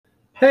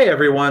Hey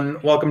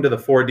everyone, welcome to the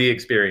 4D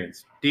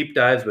Experience, Deep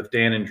Dives with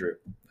Dan and Drew.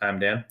 I'm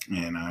Dan.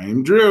 And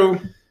I'm Drew.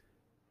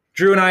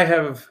 Drew and I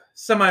have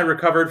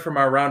semi-recovered from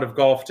our round of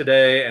golf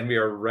today, and we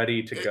are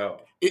ready to go.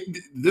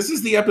 This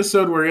is the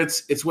episode where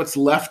it's what's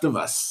left of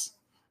us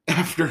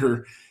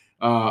after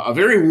a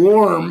very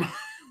warm,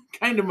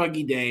 kind of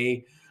muggy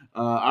day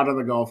out on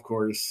the golf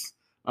course.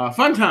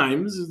 Fun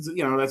times,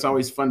 that's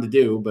always fun to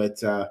do, but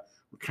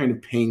we're kind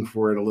of paying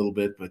for it a little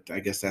bit, but I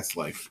guess that's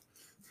life.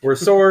 We're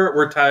sore,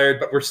 we're tired,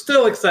 but we're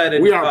still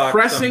excited. We are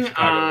pressing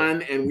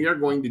on, and we are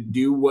going to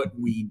do what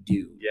we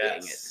do.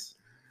 Yes.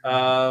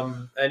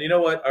 And you know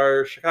what?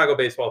 Our Chicago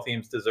baseball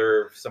teams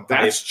deserve some hype.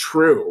 That's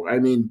true. I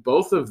mean,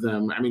 both of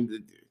them.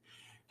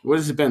 What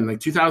has it been?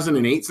 Like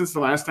 2008 since the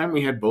last time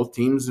we had both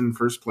teams in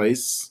first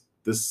place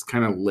this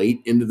kind of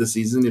late into the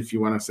season, if you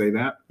want to say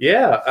that.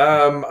 Yeah.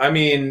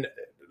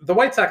 The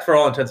White Sox, for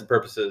all intents and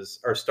purposes,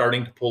 are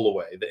starting to pull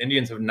away. The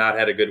Indians have not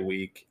had a good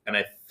week, and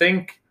I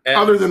think...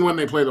 Other than when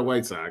they play the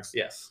White Sox.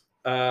 Yes.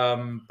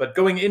 But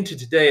going into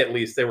today, at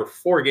least, they were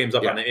 4 games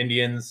up on the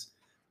Indians.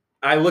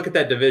 I look at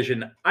that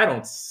division. I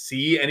don't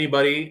see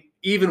anybody,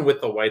 even with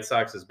the White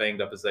Sox as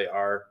banged up as they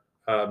are,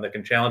 that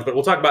can challenge. But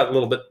we'll talk about a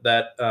little bit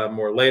that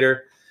more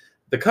later.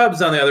 The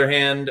Cubs, on the other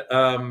hand,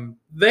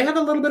 they have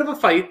a little bit of a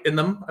fight in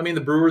them. I mean,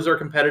 the Brewers are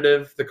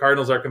competitive. The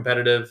Cardinals are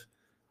competitive.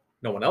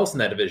 No one else in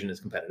that division is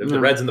competitive. No.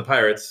 The Reds and the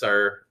Pirates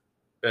are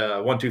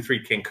 1, 2,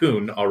 3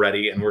 Cancun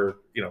already, and we're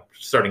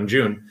starting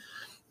June.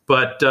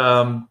 But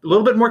a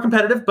little bit more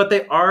competitive. But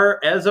they are,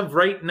 as of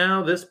right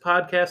now, this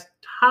podcast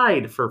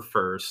tied for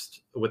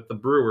first with the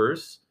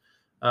Brewers,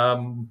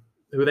 who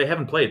they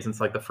haven't played since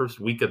like the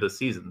first week of the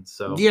season.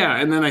 So yeah,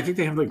 and then I think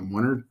they have like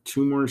 1 or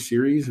 2 more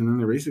series, and then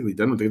they're basically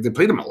done with it. They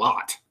played them a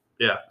lot.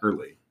 Yeah,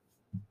 early.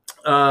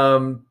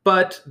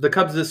 But the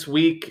Cubs this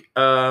week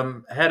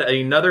had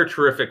another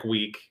terrific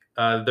week.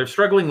 They're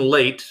struggling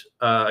late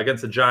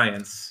against the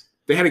Giants.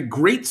 They had a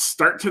great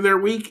start to their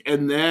week,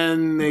 and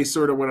then they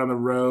sort of went on the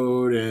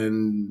road,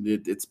 and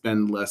it's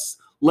been less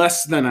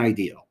than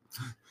ideal.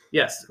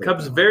 Yes,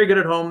 Cubs very good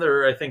at home.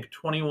 They're, I think,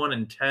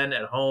 21-10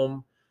 at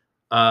home.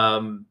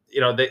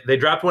 They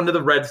dropped one to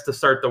the Reds to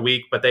start the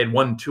week, but they had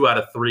won 2 out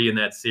of 3 in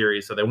that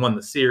series, so they won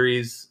the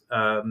series.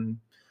 We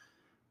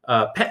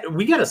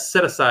got to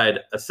set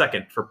aside a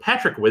second for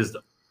Patrick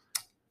Wisdom.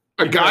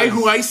 A guy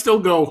who I still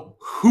go,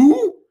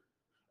 who?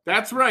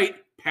 That's right,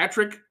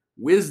 Patrick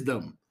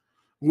Wisdom,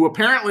 who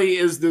apparently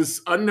is this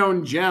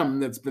unknown gem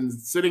that's been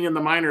sitting in the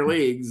minor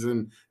leagues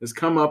and has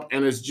come up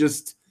and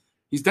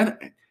he's done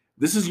it.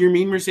 This is your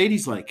mean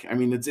Mercedes like. I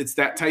mean, it's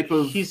that type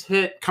of he's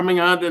hit coming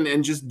out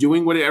and just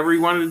doing whatever he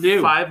wanted to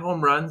do. 5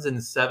 home runs in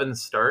 7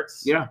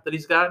 starts that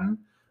he's gotten,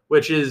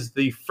 which is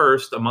the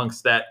first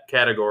amongst that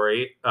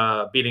category,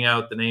 beating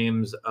out the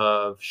names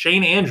of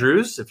Shane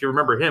Andrews, if you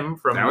remember him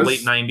from the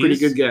late 90s. Pretty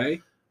good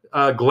guy.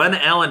 Glenn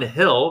Allen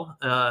Hill,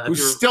 who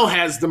still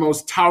has the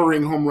most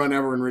towering home run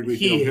ever in Wrigley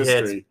Field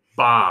history. He hits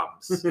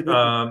bombs.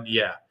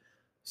 Yeah.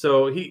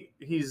 So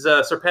he's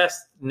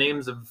surpassed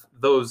names of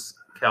those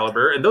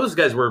caliber, and those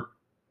guys were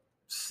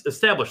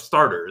established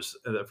starters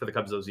for the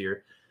Cubs those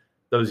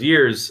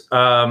years.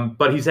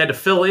 But he's had to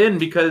fill in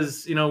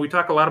because we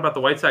talk a lot about the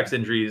White Sox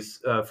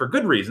injuries for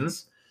good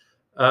reasons,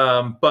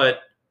 but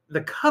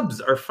the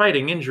Cubs are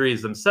fighting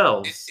injuries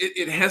themselves.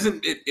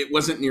 It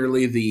wasn't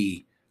nearly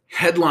the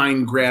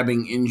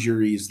headline-grabbing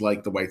injuries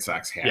like the White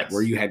Sox had,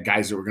 where you had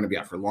guys that were going to be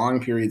out for long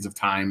periods of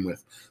time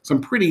with some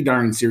pretty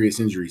darn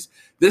serious injuries.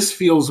 This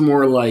feels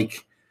more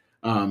like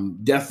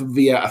death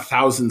via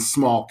 1,000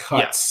 small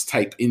cuts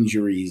type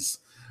injuries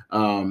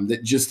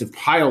that just have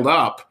piled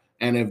up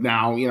and have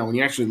now, when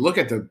you actually look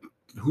at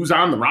who's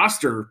on the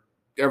roster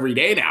every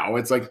day now,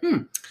 it's like,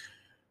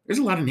 there's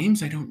a lot of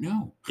names I don't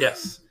know.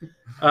 Yes.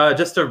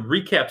 Just to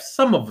recap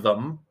some of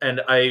them, and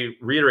I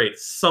reiterate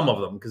some of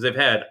them because they've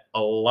had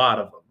a lot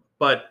of them.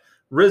 But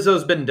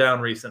Rizzo's been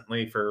down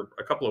recently for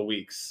a couple of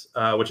weeks,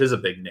 which is a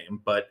big name.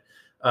 But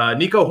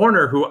Nico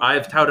Horner, who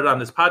I've touted on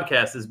this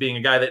podcast as being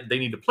a guy that they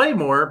need to play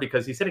more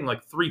because he's hitting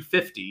like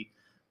 350.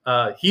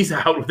 He's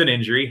out with an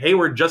injury.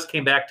 Hayward just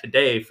came back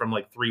today from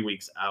like 3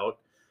 weeks out.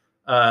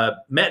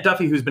 Matt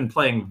Duffy, who's been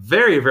playing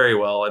very, very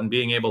well and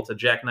being able to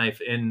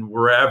jackknife in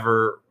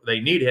wherever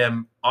they need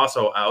him,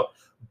 also out.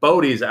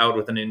 Bodie's out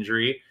with an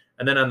injury.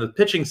 And then on the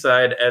pitching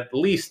side, at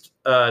least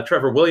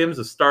Trevor Williams,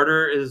 the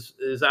starter,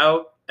 is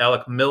out.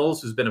 Alec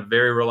Mills, who's been a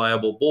very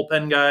reliable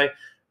bullpen guy,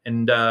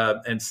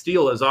 and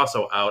Steele is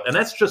also out. And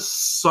that's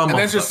just some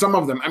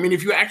of them. I mean,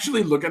 if you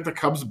actually look at the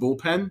Cubs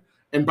bullpen,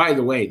 and by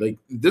the way, like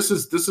this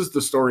is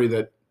the story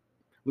that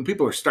when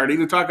people are starting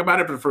to talk about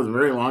it, but for the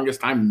very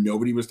longest time,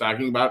 nobody was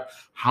talking about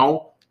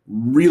how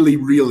really,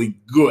 really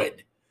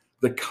good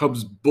the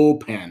Cubs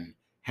bullpen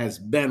has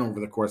been over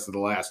the course of the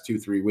last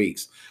 2-3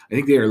 weeks. I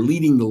think they are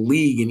leading the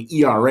league in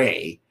ERA,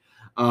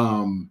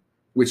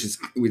 which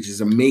is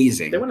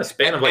amazing. They went a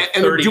span of like 30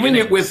 and they're doing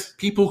innings. it with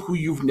people who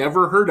you've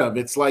never heard of.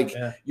 It's like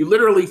you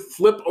literally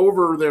flip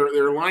over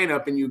their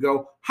lineup and you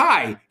go,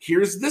 "Hi,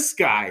 here's this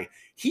guy.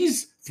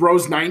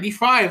 throws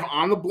 95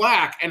 on the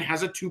black and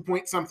has a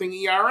 2-point-something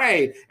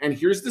ERA. And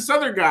here's this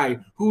other guy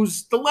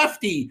who's the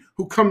lefty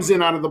who comes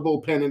in out of the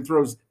bullpen and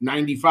throws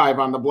 95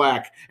 on the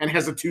black and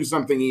has a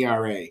 2-something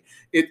ERA.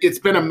 It's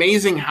been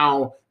amazing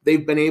how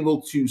they've been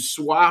able to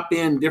swap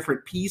in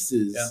different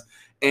pieces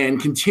and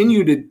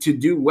continue to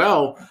do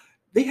well.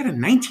 They had a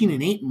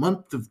 19-8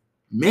 month of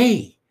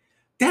May.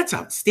 That's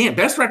outstanding.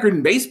 Best record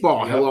in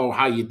baseball. Yep. Hello,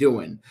 how you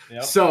doing?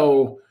 Yep.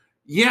 So,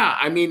 yeah,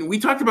 I mean, we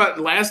talked about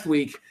it last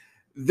week.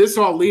 This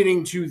all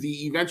leading to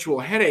the eventual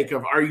headache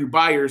of, are you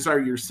buyers, are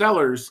you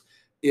sellers?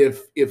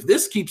 If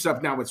this keeps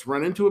up now, it's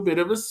run into a bit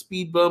of a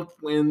speed bump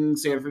in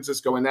San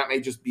Francisco, and that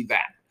may just be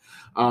that.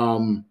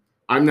 I'm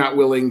not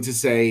willing to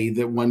say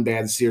that one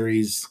bad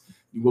series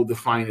will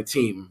define a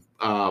team,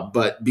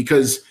 but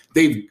because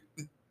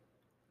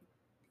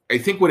I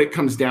think what it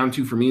comes down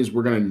to for me is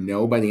we're going to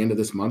know by the end of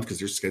this month because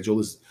their schedule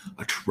is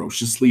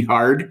atrociously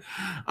hard.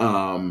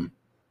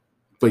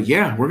 But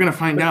yeah, we're going to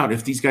find out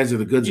if these guys are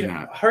the goods or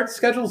not. Hard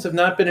schedules have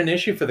not been an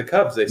issue for the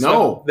Cubs. They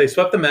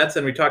swept the Mets,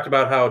 and we talked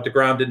about how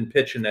DeGrom didn't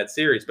pitch in that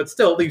series. But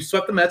still, they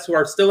swept the Mets, who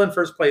are still in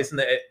first place in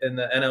the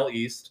NL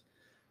East.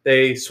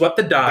 They swept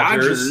the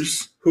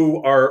Dodgers,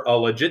 who are a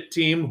legit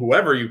team.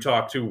 Whoever you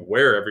talk to,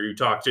 wherever you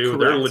talk to,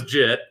 they're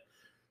legit.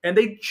 And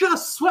they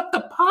just swept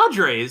the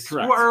Padres, who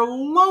are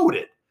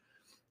loaded.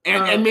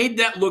 And made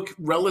that look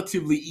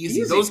relatively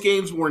easy. Those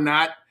games were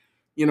not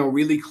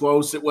really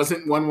close. It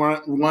wasn't one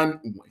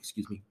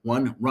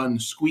run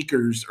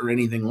squeakers or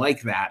anything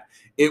like that.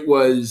 It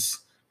was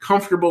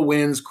comfortable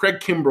wins.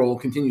 Craig Kimbrell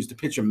continues to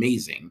pitch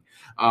amazing.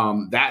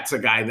 That's a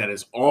guy that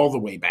is all the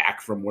way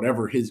back from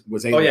whatever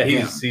was able to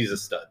him. He's a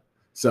stud.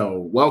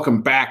 So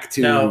welcome back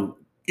to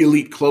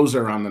elite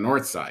closer on the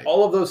north side.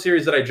 All of those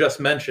series that I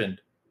just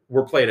mentioned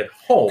were played at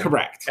home.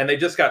 Correct. And they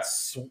just got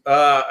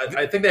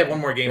I think they have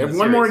one more game. They have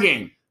one more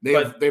game.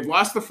 They've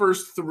lost the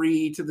first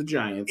 3 to the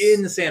Giants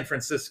in San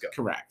Francisco.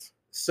 Correct.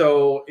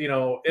 So,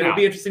 it'll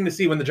be interesting to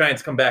see when the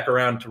Giants come back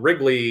around to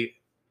Wrigley.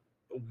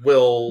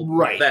 Will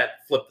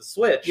that flip the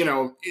switch?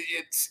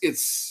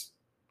 It's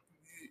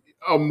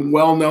a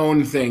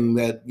well-known thing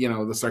that, the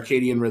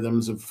circadian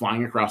rhythms of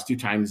flying across 2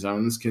 time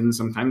zones can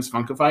sometimes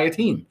funkify a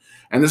team.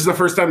 And this is the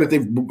first time that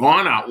they've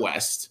gone out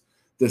west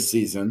this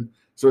season.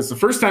 So it's the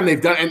first time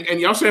they've done, and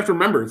you also have to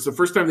remember, it's the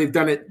first time they've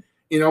done it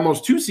in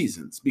almost 2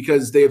 seasons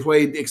because they have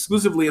played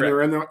exclusively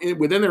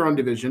within their own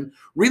division,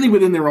 really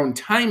within their own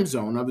time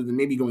zone, other than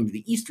maybe going to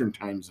the Eastern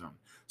time zone.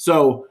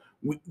 So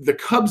the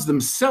Cubs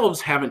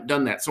themselves haven't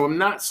done that. So I'm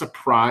not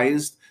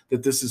surprised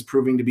that this is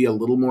proving to be a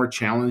little more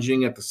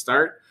challenging at the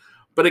start.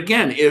 But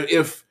again,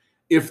 if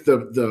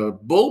the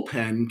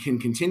bullpen can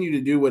continue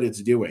to do what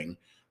it's doing,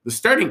 the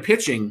starting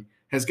pitching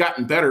has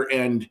gotten better.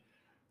 And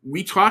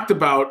we talked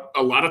about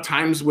a lot of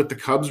times with the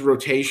Cubs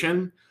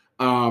rotation,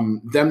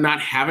 them not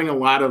having a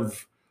lot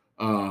of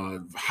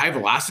high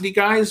velocity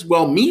guys.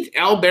 Well, meet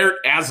Albert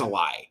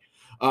Azalai,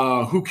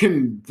 who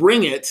can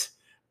bring it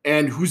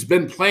and who's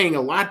been playing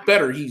a lot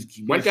better. He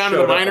went down to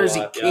the minors.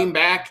 He came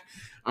back.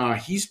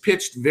 He's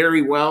pitched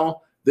very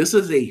well. This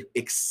is a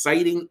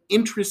exciting,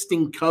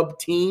 interesting Cub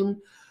team.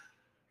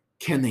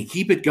 Can they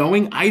keep it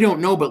going? I don't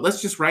know, but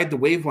let's just ride the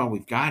wave while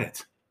we've got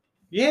it.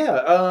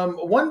 Yeah,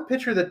 one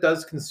pitcher that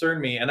does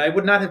concern me, and I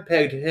would not have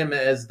pegged him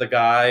as the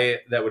guy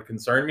that would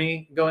concern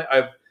me going.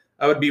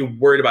 I would be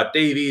worried about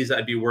Davies.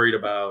 I'd be worried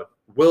about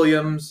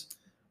Williams.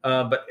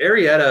 But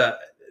Arrieta,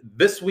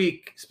 this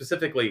week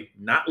specifically,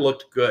 not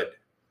looked good.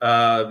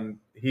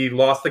 He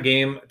lost the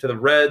game to the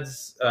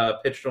Reds,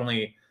 pitched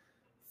only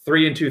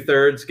 3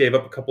 2/3, gave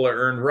up a couple of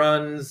earned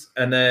runs,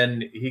 and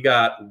then he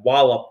got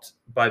walloped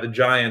by the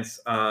Giants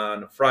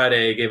on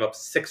Friday, gave up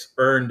 6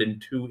 earned in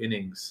 2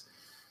 innings.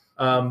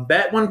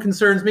 That one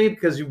concerns me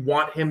because you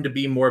want him to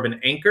be more of an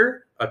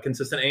anchor, a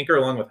consistent anchor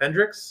along with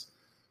Hendricks.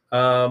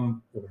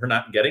 We're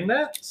not getting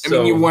that. So. I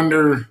mean, you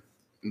wonder,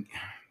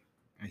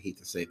 I hate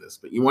to say this,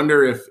 but you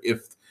wonder if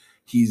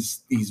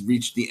he's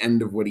reached the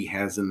end of what he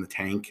has in the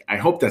tank. I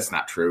hope that's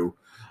not true.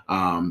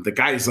 The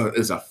guy is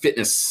a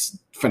fitness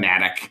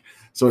fanatic,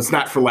 so it's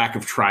not for lack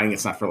of trying.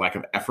 It's not for lack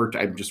of effort.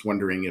 I'm just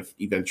wondering if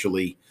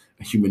eventually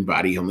a human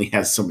body only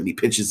has so many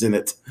pitches in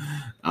it.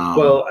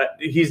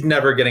 He's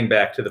never getting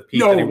back to the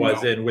peak that he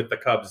was in with the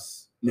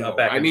Cubs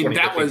back in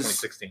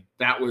 2016.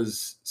 That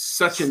was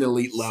such an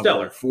elite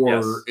level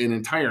for an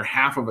entire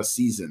half of a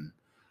season.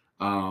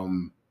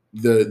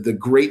 The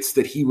greats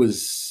that he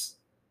was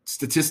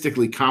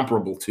statistically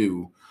comparable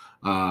to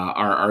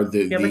are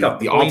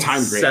the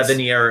all-time greats. 7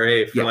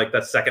 ERA for like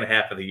the second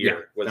half of the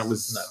year. That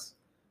was nuts.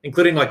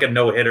 Including like a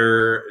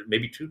no-hitter,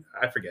 maybe 2,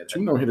 I forget.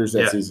 2 no-hitters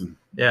that season.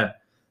 Yeah.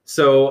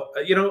 So,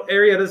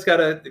 Arrieta's got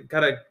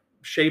to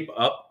shape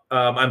up.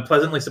 I'm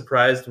pleasantly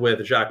surprised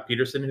with Jock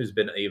Peterson, who's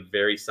been a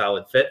very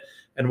solid fit.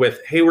 And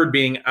with Hayward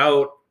being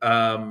out,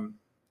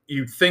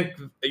 you think,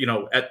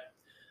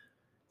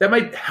 that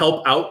might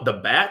help out the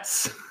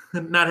bats,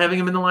 not having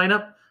him in the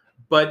lineup.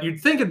 But you'd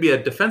think it'd be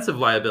a defensive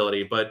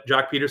liability. But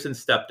Jock Peterson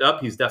stepped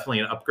up. He's definitely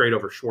an upgrade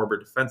over Schwarber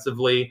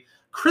defensively.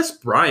 Chris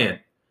Bryant,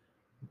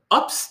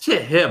 ups to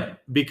him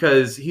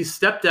because he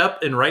stepped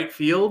up in right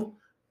field,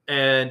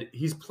 and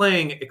he's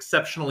playing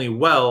exceptionally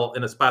well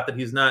in a spot that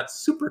he's not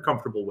super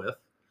comfortable with.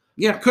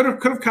 Yeah, could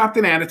have copped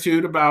an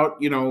attitude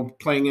about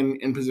playing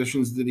in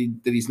positions that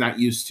he's not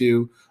used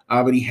to,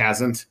 but he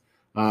hasn't.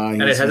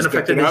 And it hasn't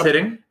affected his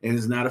hitting. It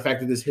has not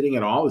affected his hitting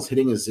at all. His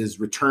hitting is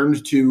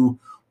returned to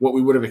what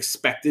we would have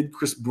expected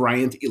Chris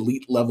Bryant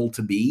elite level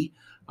to be.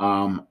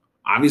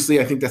 Obviously,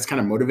 I think that's kind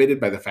of motivated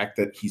by the fact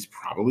that he's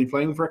probably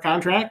playing for a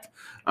contract.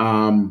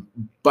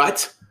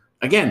 But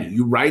again,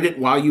 you ride it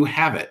while you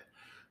have it.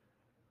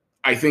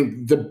 I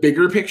think the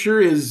bigger picture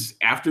is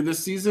after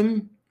this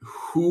season,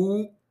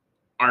 who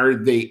are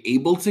they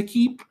able to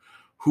keep?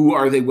 Who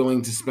are they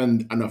willing to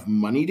spend enough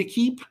money to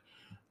keep?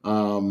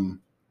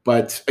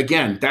 But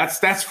again,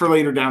 that's for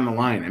later down the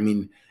line. I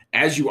mean,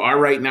 as you are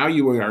right now,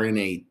 you are in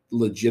a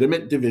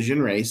legitimate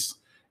division race.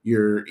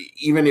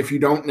 Even if you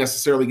don't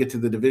necessarily get to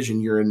the division,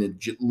 you're in a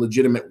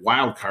legitimate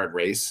wild card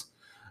race.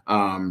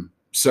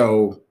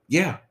 So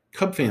yeah,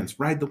 Cub fans,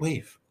 ride the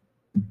wave.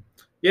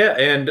 Yeah,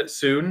 and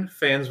soon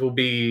fans will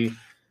be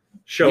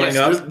showing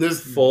up.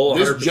 This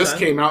just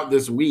came out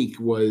this week.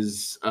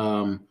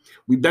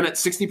 We've been at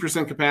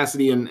 60%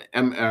 capacity in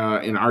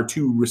our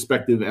two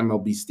respective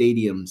MLB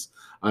stadiums.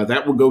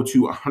 That will go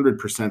to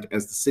 100%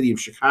 as the city of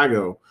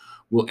Chicago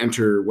will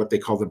enter what they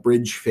call the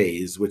bridge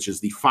phase, which is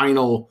the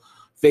final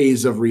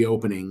phase of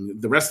reopening.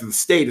 The rest of the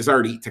state is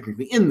already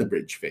technically in the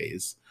bridge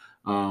phase.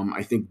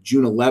 I think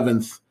June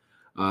 11th,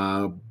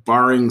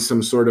 barring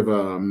some sort of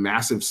a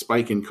massive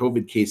spike in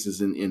COVID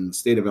cases in the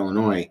state of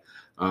Illinois,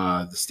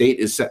 the state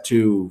is set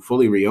to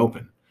fully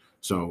reopen.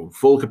 So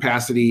full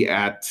capacity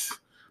at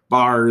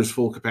bars,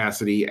 full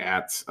capacity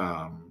at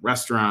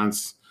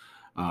restaurants,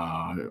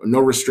 no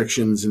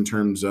restrictions in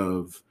terms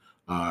of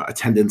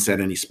attendance at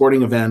any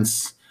sporting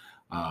events.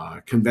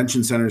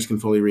 Convention centers can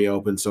fully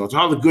reopen. So it's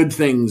all the good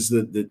things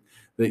that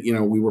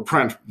we were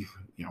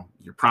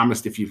you're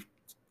promised if you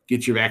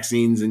get your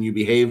vaccines and you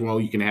behave well,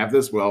 you can have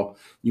this. Well,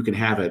 you can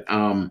have it.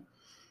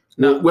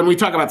 Now, when we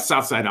talk about the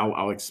South Side,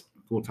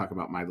 we'll talk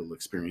about my little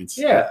experience.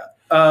 Yeah,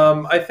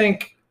 I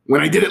think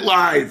when I did it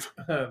live,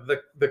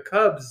 the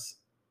Cubs,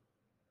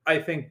 I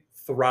think,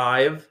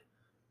 thrive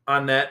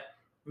on that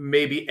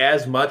maybe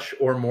as much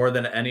or more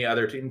than any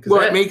other team.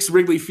 Well, it makes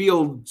Wrigley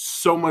Field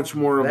so much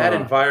more of that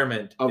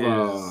environment of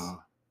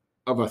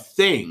a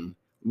thing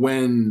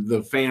when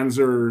the fans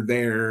are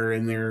there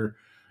and they're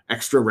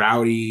extra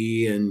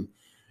rowdy and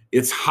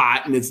it's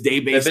hot and it's day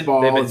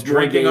baseball. They've been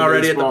drinking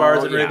already baseball.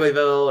 At the bars in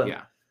Wrigleyville.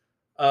 Yeah.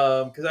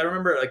 Because I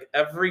remember like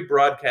every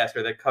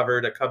broadcaster that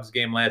covered a Cubs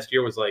game last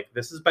year was like,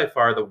 this is by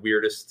far the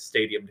weirdest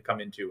stadium to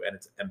come into, and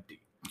it's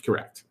empty.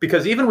 Correct.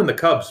 Because even when the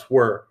Cubs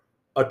were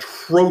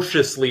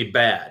atrociously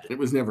bad, it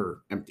was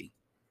never empty.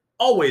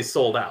 Always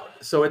sold out.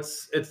 So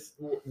it's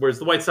whereas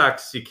the White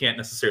Sox, you can't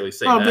necessarily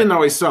say that. It didn't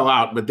always sell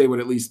out, but they would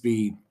at least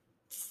be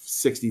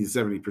 60 to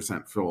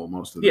 70% full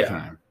most of the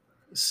time.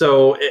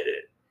 So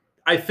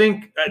I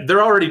think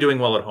they're already doing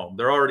well at home.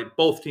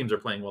 Both teams are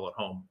playing well at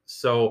home.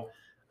 So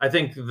I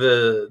think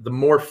the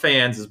more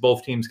fans, as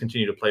both teams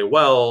continue to play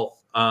well,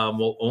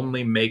 will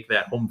only make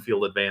that home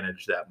field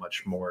advantage that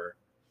much more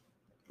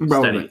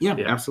relevant. Yeah,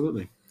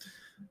 absolutely.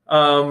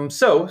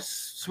 So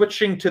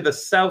switching to the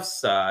South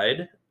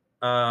Side,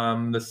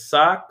 the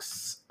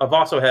Sox have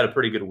also had a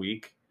pretty good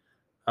week.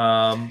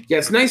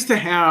 It's nice to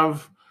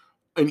have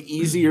an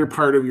easier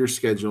part of your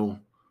schedule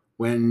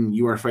when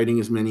you are fighting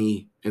as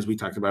many, as we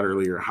talked about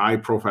earlier,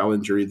 high-profile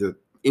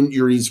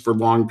injuries for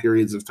long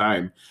periods of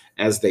time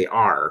as they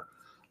are.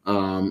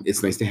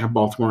 It's nice to have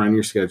Baltimore on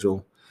your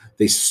schedule.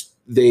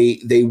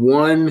 They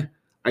won,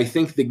 I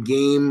think, the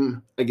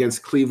game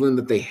against Cleveland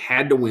that they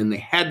had to win. They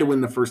had to win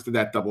the first of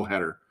that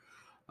doubleheader.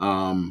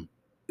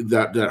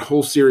 That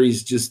whole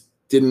series just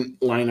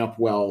didn't line up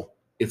well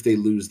if they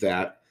lose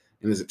that.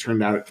 And as it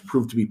turned out, it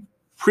proved to be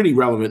pretty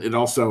relevant. It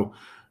also,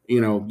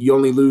 you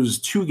only lose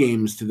 2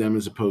 games to them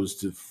as opposed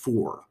to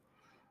 4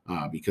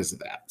 because of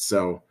that.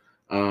 So,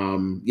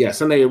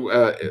 Sunday,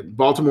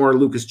 Baltimore,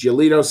 Lucas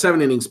Giolito,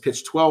 7 innings,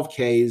 pitched 12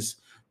 Ks.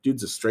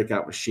 Dude's a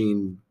strikeout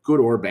machine, good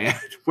or bad.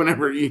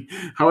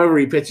 However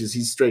he pitches,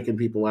 he's striking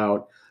people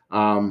out.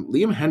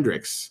 Liam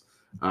Hendricks,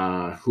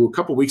 who a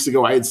couple weeks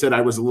ago I had said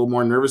I was a little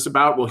more nervous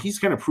about. Well, he's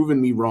kind of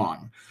proven me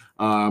wrong.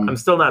 I'm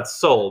still not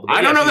sold.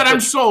 I don't know that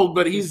I'm sold,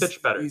 but he's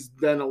better. He's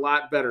been a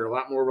lot better, a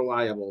lot more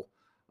reliable.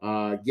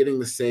 Getting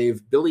the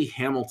save. Billy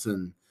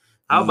Hamilton.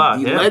 How about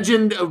the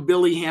legend of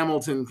Billy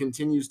Hamilton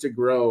continues to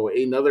grow.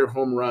 Another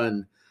home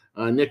run.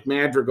 Nick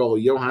Madrigal,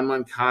 Johan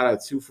Moncada,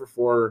 2 for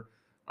 4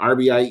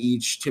 RBI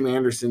each. Tim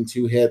Anderson,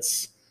 2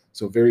 hits.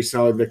 So very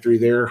solid victory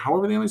there.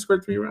 However, they only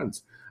scored 3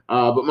 runs.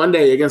 But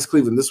Monday against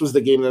Cleveland, this was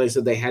the game that I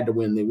said they had to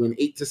win. They win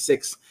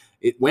 8-6.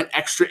 It went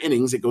extra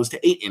innings. It goes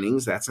to 8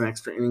 innings. That's an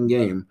extra inning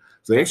game.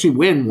 So they actually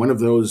win one of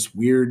those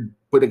weird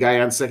put a guy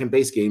on second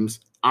base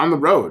games on the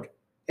road.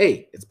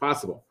 Hey, it's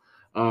possible.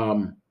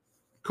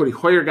 Cody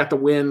Hoyer got the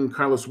win.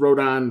 Carlos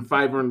Rodon,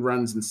 5 earned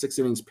runs and 6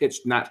 innings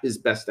pitched. Not his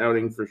best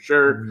outing for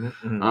sure.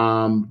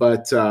 Mm-hmm.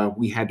 But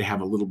we had to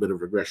have a little bit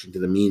of regression to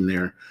the mean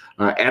there.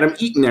 Adam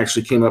Eaton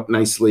actually came up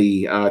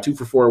nicely. 2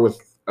 for 4 with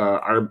 2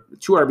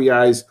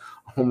 RBIs,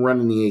 home run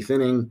in the 8th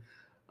inning.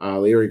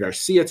 Larry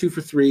Garcia, 2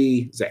 for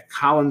 3. Zach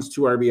Collins,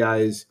 2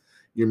 RBIs.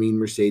 Yermin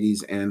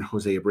Mercedes and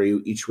Jose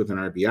Abreu, each with an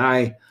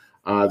RBI.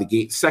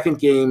 The second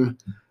game,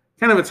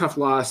 kind of a tough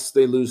loss.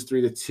 They lose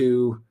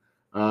 3-2.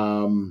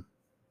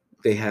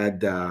 They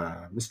had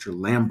Mr.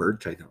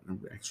 Lambert. I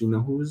don't actually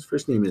know who his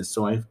first name is,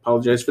 so I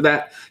apologize for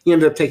that. He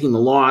ended up taking the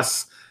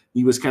loss.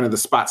 He was kind of the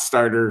spot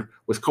starter.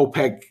 With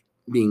Kopech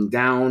being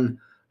down,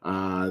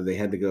 they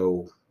had to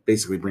go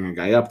basically bring a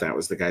guy up. That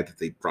was the guy that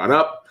they brought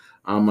up.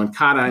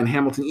 Moncada and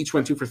Hamilton each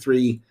went 2 for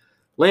 3.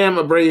 Lamb,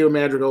 Abreu,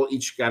 Madrigal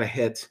each got a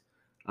hit.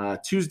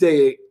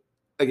 Tuesday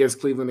against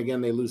Cleveland,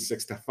 again, they lose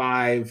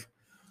 6-5.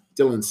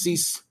 Dylan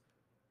Cease,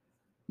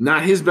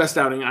 not his best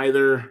outing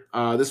either.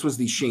 This was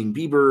the Shane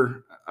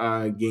Bieber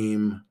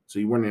game, so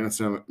you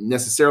weren't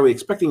necessarily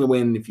expecting a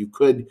win. If you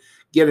could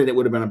get it, it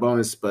would have been a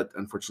bonus, but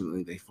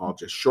unfortunately they fall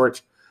just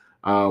short.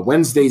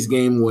 Wednesday's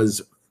game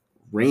was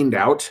rained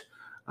out,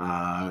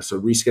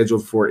 so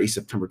rescheduled for a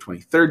September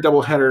 23rd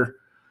doubleheader.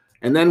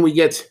 And then we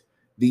get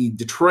the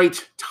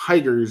Detroit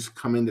Tigers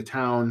come into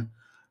town.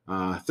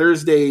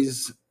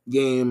 Thursday's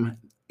game,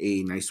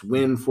 a nice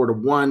win,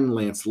 4-1.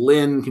 Lance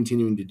Lynn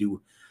continuing to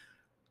do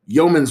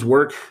yeoman's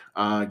work,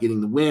 getting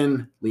the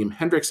win. Liam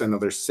Hendricks,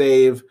 another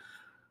save.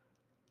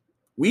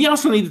 We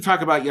also need to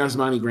talk about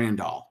Yasmani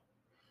Grandal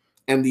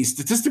and the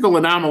statistical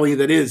anomaly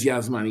that is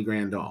Yasmani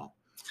Grandal,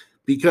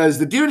 because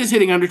the dude is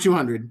hitting under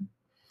 200,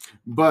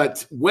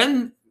 but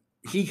when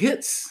he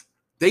hits,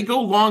 they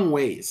go long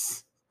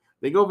ways.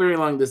 They go very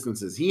long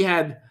distances. He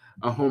had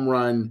a home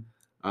run.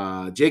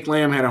 Jake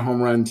Lamb had a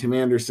home run. Tim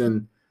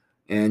Anderson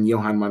and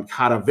Johan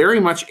Moncada. Very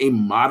much a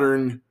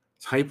modern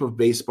type of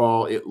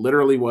baseball. It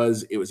literally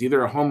was. It was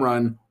either a home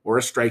run or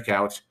a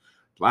strikeout.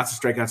 Lots of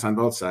strikeouts on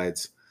both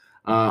sides.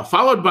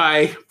 Followed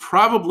by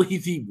probably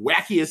the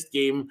wackiest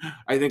game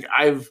I think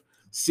I've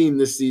seen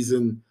this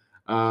season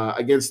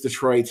against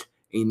Detroit,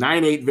 a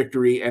 9-8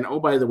 victory. And oh,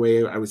 by the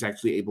way, I was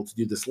actually able to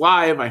do this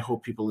live. I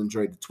hope people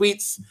enjoyed the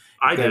tweets.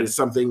 If that is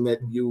something that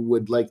you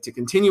would like to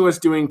continue us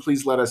doing,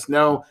 please let us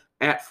know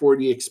at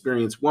 40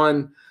 Experience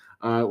 1.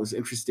 It was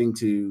interesting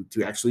to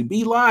actually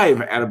be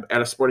live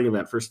at a sporting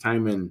event. First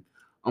time in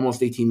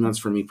almost 18 months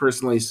for me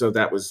personally. So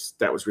that was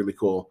really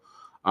cool.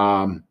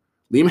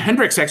 Liam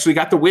Hendricks actually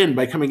got the win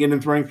by coming in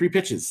and throwing 3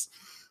 pitches.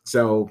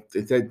 So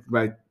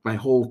my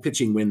whole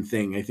pitching win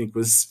thing, I think,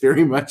 was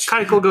very much.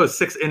 Keuchel goes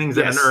 6 innings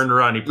and an earned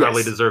run. He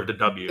probably deserved a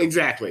W.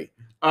 Exactly.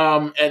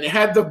 And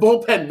had the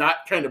bullpen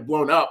not kind of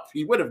blown up,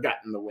 he would have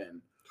gotten the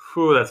win.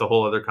 Whew, that's a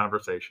whole other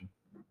conversation.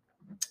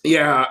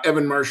 Yeah,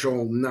 Evan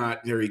Marshall,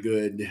 not very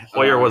good.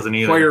 Hoyer wasn't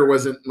either. Hoyer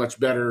wasn't much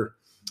better.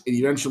 It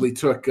eventually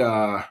took,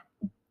 I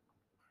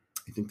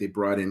think they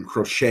brought in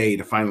Crochet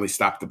to finally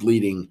stop the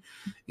bleeding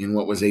in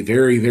what was a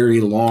very, very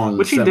long.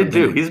 Which he did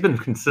do. He's been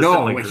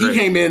consistently great. He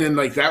came in and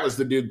that was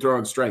the dude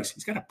throwing strikes.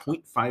 He's got a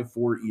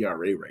 .54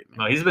 ERA right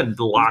now. No, he's been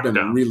locked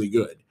down. Really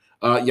good.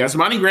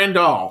 Yasmani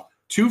Grandal,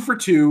 2 for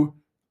 2,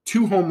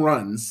 2 home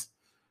runs.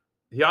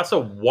 He also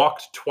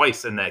walked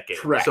twice in that game.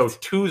 Correct. So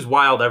 2's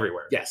wild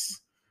everywhere. Yes.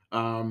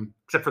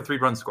 Except for 3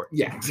 runs scored.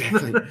 Yeah,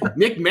 exactly.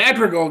 Nick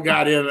Madrigal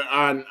got in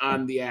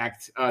on the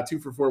act, 2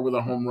 for 4 with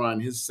a home run,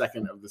 his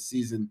second of the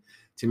season.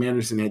 Tim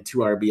Anderson had 2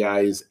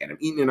 RBIs, Adam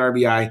Eaton an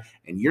RBI,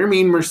 and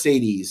Yermin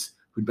Mercedes,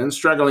 who'd been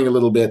struggling a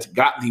little bit,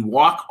 got the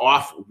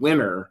walk-off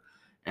winner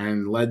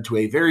and led to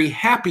a very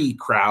happy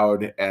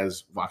crowd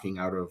as walking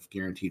out of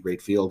Guaranteed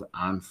Rate Field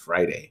on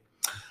Friday.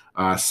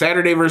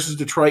 Saturday versus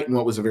Detroit in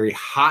what was a very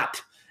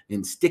hot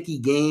and sticky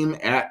game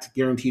at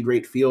Guaranteed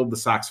Rate Field. The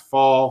Sox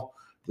fall.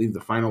 I believe the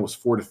final was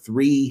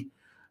 4-3.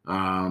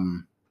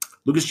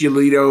 Lucas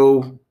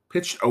Giolito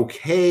pitched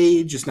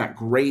okay, just not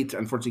great.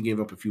 Unfortunately, gave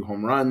up a few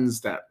home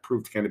runs. That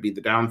proved to kind of be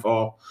the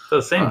downfall. So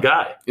the same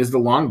guy is the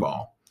long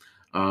ball.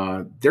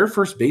 Their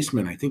first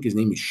baseman, I think his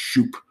name is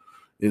Shoop,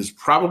 is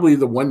probably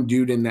the one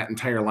dude in that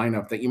entire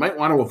lineup that you might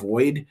want to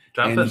avoid.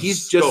 Jonathan and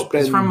he's just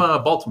been from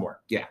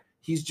Baltimore. Yeah,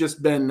 he's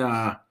just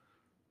been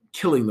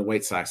killing the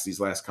White Sox these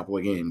last couple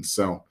of games.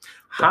 So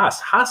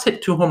Haas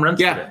hit 2 home runs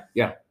today.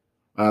 Yeah.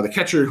 The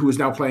catcher who is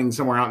now playing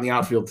somewhere out in the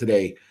outfield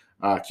today.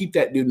 Keep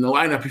that dude in the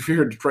lineup if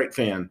you're a Detroit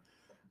fan.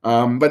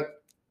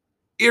 But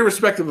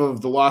irrespective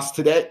of the loss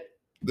today,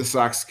 the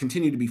Sox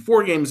continue to be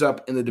 4 games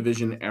up in the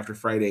division after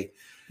Friday.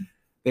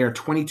 They are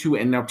 22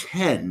 and now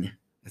 10.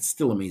 That's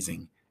still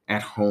amazing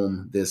at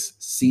home this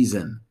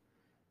season.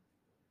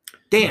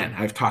 Dan,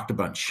 I've talked a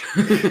bunch.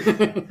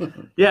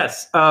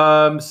 Yes.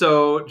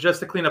 So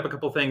just to clean up a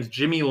couple things,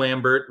 Jimmy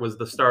Lambert was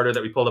the starter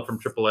that we pulled up from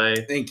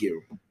AAA. Thank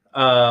you.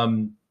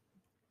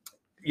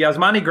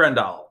 Yasmani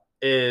Grandal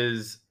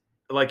is,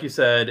 like you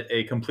said,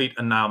 a complete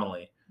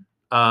anomaly.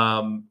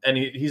 And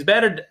he's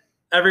batted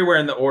everywhere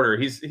in the order.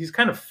 He's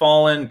kind of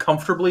fallen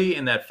comfortably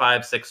in that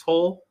 5-6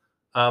 hole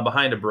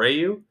behind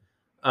Abreu.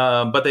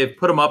 But they've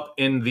put him up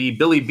in the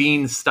Billy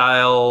Beane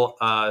style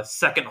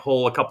second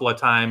hole a couple of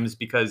times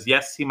because,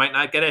 yes, he might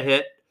not get a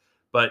hit,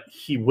 but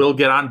he will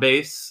get on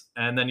base.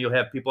 And then you'll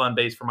have people on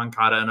base for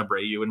Moncada and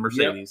Abreu and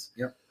Mercedes.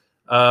 Yep.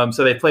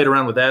 So they played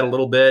around with that a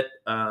little bit,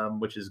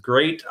 which is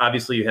great.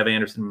 Obviously, you have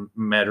Anderson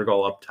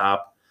Madrigal up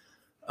top.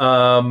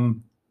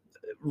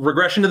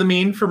 Regression to the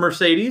mean for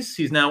Mercedes.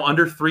 He's now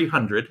under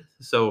 300.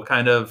 So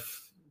kind of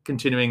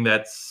continuing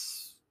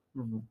that's,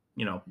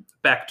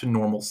 back to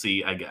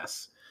normalcy, I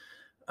guess.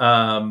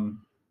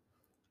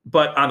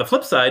 But on the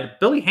flip side,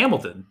 Billy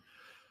Hamilton.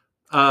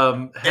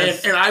 And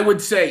I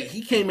would say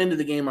he came into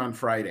the game on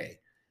Friday.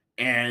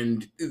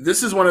 And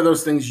this is one of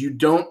those things you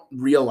don't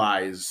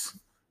realize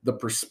the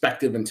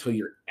perspective until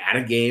you're at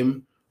a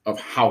game of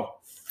how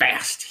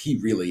fast he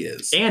really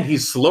is. And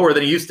he's slower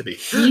than he used to be.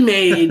 He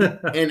made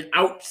an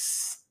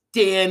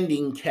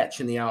outstanding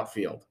catch in the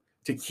outfield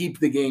to keep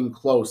the game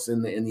close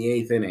in the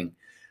eighth inning.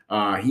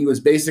 He was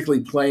basically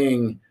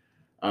playing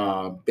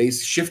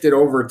shifted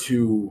over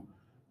to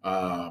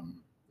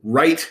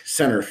right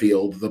center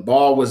field. The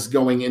ball was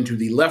going into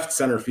the left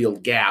center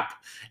field gap,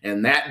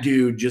 and that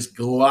dude just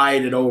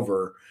glided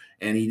over,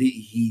 and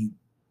he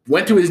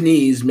went to his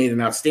knees, made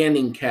an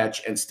outstanding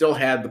catch, and still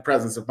had the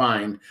presence of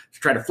mind to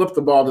try to flip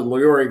the ball to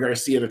Leury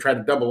Garcia to try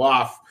to double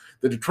off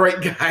the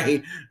Detroit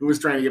guy who was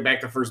trying to get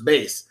back to first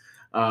base.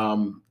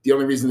 The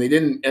only reason they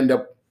didn't end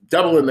up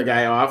doubling the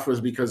guy off was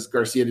because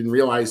Garcia didn't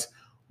realize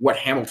what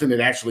Hamilton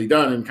had actually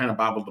done and kind of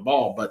bobbled the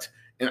ball. But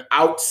an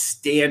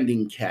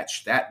outstanding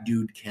catch. That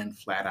dude can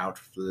flat out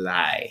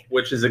fly.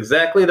 Which is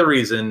exactly the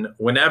reason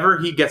whenever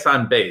he gets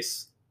on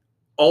base,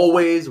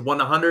 always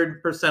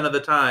 100% of the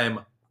time,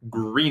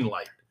 green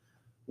light.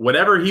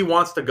 Whenever he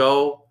wants to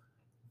go,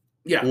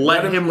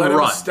 let him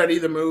run. Study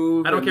the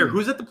move. I don't care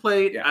who's at the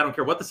plate. Yeah. I don't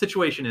care what the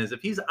situation is.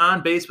 If he's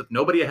on base with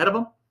nobody ahead of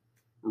him,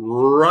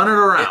 run it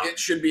around. It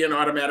should be an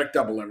automatic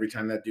double every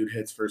time that dude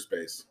hits first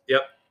base.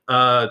 Yep.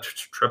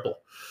 Triple.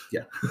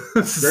 Yeah.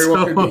 Very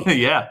well could be.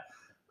 Yeah.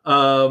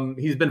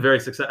 He's been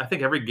very successful. I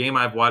think every game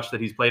I've watched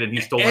that he's played, and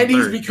he's stolen. And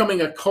he's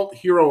becoming a cult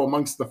hero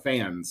amongst the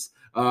fans.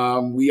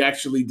 We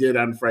actually did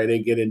on Friday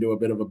get into a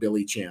bit of a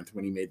Billy chant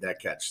when he made that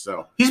catch.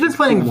 So he's been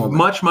playing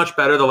much, much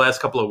better the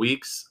last couple of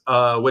weeks,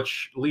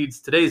 which leads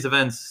today's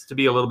events to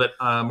be a little bit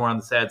more on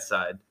the sad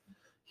side.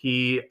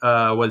 He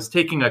was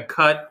taking a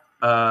cut,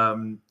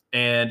 and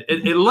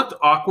it looked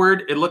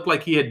awkward. It looked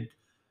like he had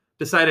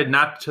decided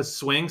not to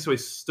swing, so he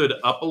stood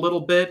up a little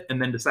bit and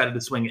then decided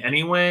to swing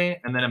anyway,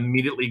 and then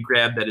immediately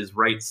grabbed at his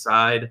right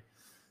side.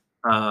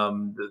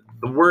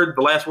 The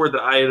last word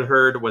that I had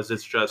heard was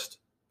it's just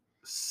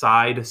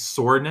side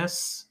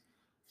soreness.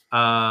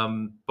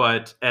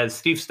 But as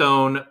Steve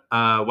Stone,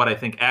 what I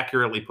think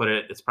accurately put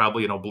it, it's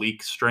probably an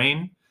oblique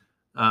strain.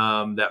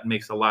 That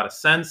makes a lot of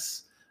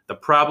sense. The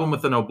problem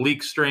with an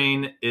oblique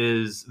strain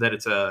is that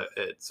it's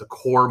a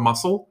core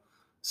muscle.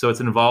 So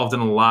it's involved in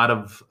a lot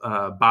of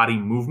body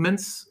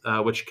movements,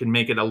 which can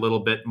make it a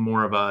little bit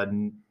more of a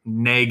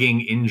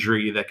nagging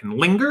injury that can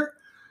linger.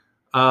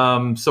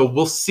 So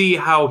we'll see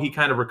how he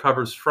kind of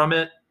recovers from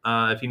it.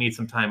 If he needs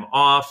some time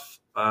off,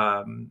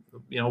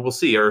 we'll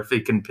see. Or if he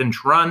can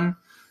pinch run,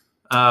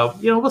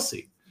 we'll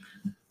see.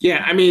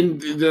 Yeah, I mean,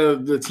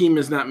 the team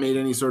has not made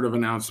any sort of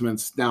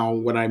announcements. Now,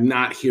 what I'm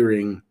not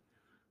hearing,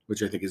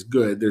 which I think is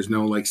good, there's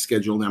no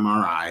scheduled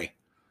MRI.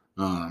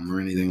 Or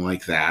anything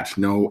like that.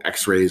 No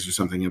x-rays or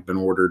something have been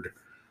ordered.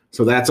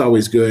 So that's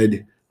always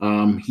good.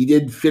 He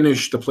did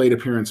finish the plate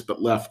appearance,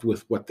 but left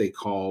with what they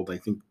called, I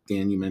think,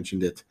 Dan, you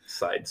mentioned it,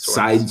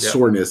 side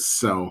soreness.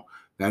 So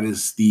that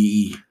is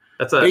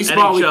that's a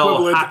baseball NHL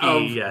equivalent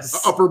hockey,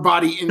 of upper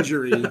body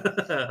injury,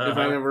 if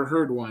I've ever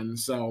heard one.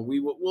 So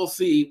we'll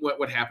see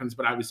what happens.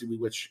 But obviously we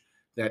wish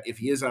that if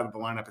he is out of the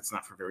lineup, it's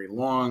not for very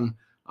long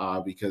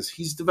because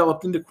he's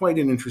developed into quite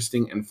an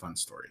interesting and fun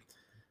story.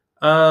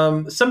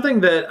 Something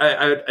that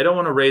I don't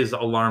want to raise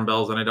alarm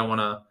bells, and I don't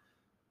want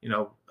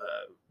to,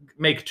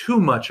 make too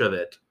much of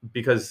it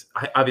because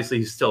obviously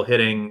he's still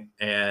hitting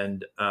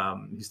and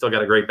he's still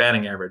got a great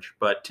batting average.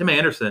 But Tim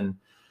Anderson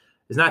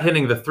is not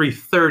hitting the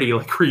 330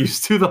 like we're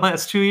used to the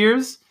last 2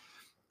 years,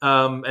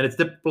 and it's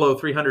dipped below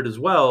 300 as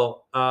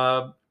well.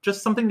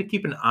 Just something to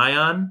keep an eye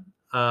on.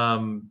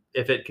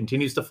 If it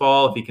continues to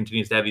fall, if he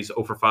continues to have these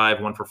 0 for 5,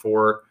 1 for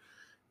 4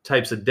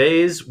 types of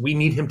days, we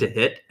need him to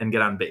hit and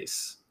get on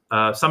base.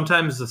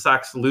 Sometimes the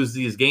Sox lose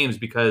these games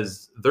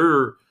because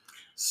their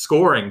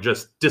scoring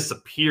just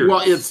disappears.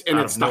 Well, it's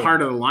the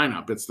heart of the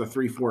lineup. It's the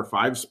 3, 4,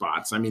 5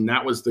 spots. I mean,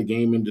 that was the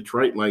game in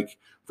Detroit.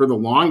 For the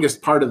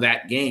longest part of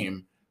that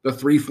game, the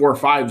 3, 4,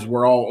 5s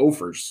were all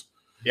offers.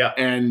 Yeah.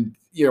 And,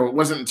 it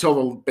wasn't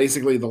until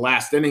basically the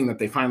last inning that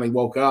they finally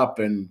woke up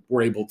and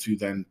were able to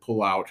then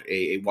pull out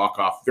a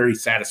walk-off, very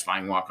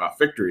satisfying walk-off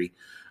victory.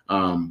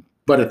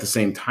 But at the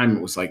same time,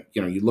 it was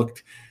you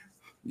looked –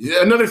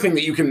 another thing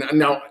that you can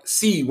now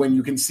see when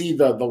you can see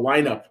the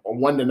lineup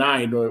 1 to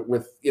 9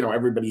 with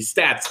everybody's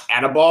stats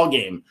at a ball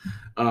game,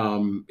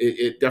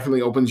 it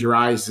definitely opens your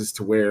eyes as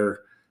to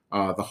where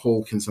the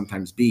whole can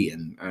sometimes be.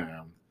 And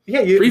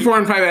 3, 4,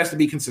 and 5 has to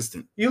be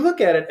consistent. You look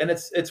at it, and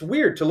it's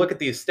weird to look at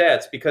these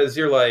stats because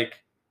you're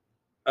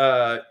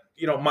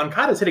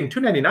Moncada's hitting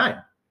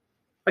 299.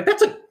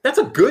 That's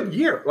a good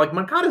year.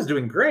 Moncada's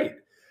doing great,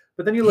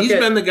 but then he's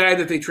been the guy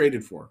that they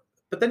traded for.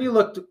 But then you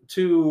look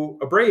to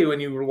Abreu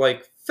and you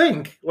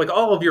think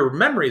all of your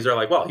memories are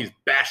well, he's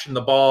bashing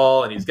the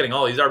ball and he's getting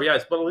all these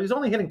RBIs, but he's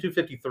only hitting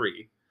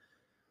 253.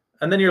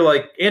 And then you're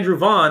like, Andrew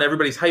Vaughn,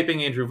 everybody's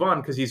hyping Andrew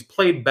Vaughn because he's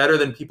played better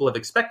than people have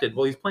expected.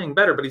 Well, he's playing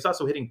better, but he's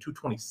also hitting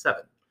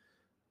 227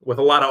 with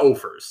a lot of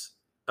offers.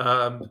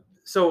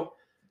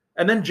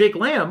 And then Jake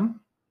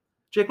Lamb,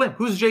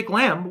 who's Jake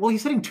Lamb? Well,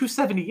 he's hitting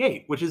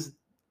 278, which is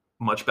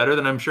much better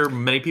than I'm sure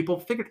many people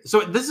figured.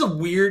 So this is a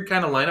weird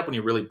kind of lineup when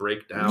you really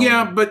break down.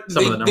 Yeah, but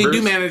some of the numbers. They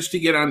do manage to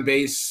get on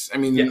base. I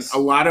mean, yes. A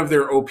lot of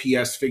their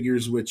OPS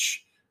figures,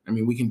 which, I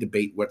mean, we can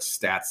debate what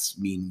stats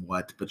mean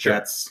what, but sure.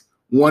 That's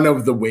one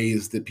of the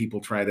ways that people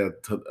try to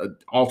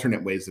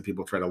alternate ways that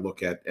people try to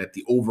look at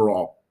the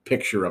overall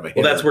picture of a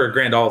hitter. Well, that's where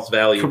Grandal's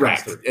value.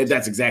 Correct.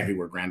 That's exactly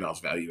where Grandal's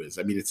value is.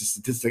 I mean, it's a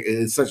statistic.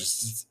 It's such a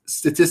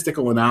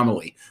statistical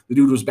anomaly. The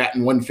dude was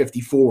batting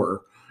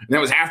 154, and that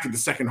was after the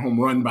second home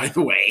run, by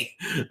the way,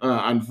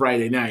 on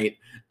Friday night.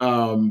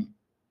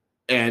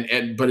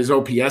 But his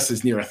OPS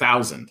is near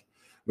 1,000,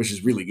 which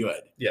is really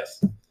good.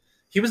 Yes.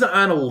 He was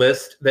on a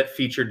list that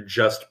featured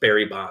just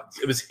Barry Bonds.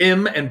 It was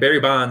him and Barry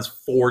Bonds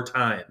 4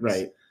 times.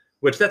 Right.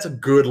 Which that's a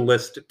good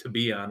list to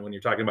be on when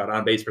you're talking about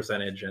on-base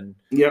percentage and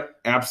yep,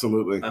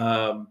 absolutely,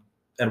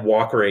 and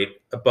walk rate.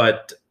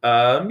 But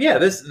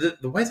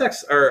the White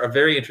Sox are a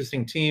very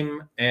interesting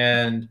team,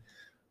 and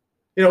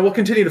we'll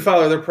continue to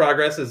follow their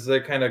progress as they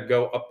kind of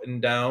go up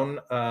and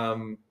down.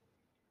 One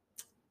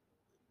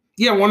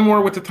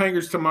more with the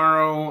Tigers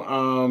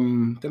tomorrow.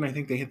 Then I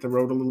think they hit the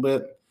road a little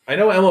bit. I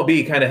know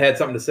MLB kind of had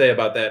something to say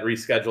about that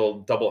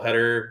rescheduled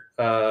doubleheader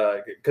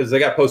because they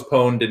got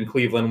postponed in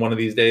Cleveland one of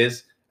these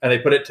days. And they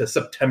put it to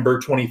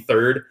September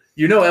 23rd.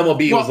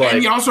 MLB was like...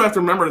 And you also have to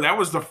remember that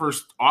was the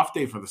first off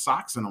day for the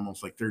Sox in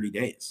almost like 30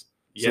 days.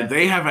 Yeah. So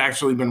they have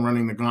actually been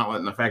running the gauntlet,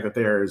 and the fact that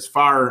they're as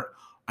far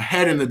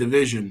ahead in the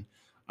division,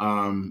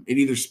 it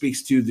either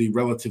speaks to the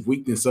relative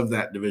weakness of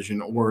that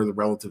division or the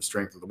relative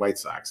strength of the White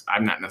Sox.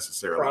 I'm not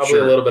necessarily probably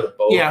sure. A little bit of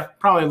both. Yeah,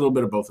 probably a little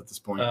bit of both at this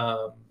point.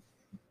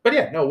 But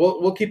yeah, no,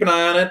 we'll keep an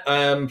eye on it.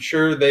 I'm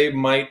sure they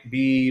might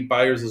be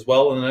buyers as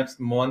well in the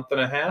next month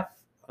and a half.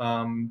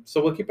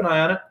 So we'll keep an eye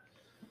on it.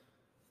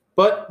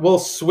 But we'll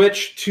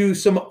switch to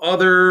some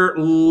other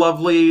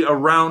lovely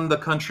around the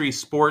country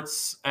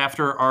sports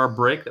after our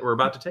break that we're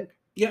about to take.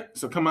 Yeah,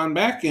 so come on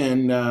back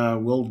and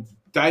we'll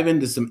dive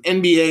into some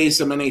NBA,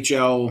 some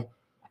NHL,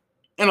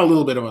 and a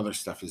little bit of other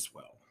stuff as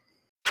well.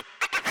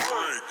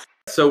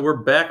 So we're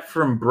back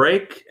from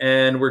break,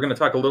 and we're going to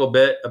talk a little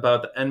bit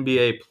about the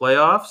NBA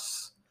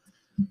playoffs.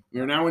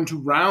 We're now into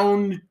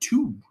round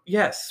 2.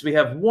 Yes, we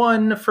have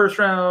one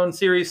first-round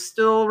series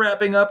still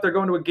wrapping up. They're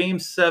going to a Game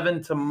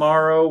 7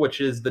 tomorrow,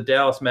 which is the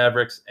Dallas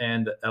Mavericks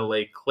and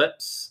LA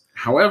Clips.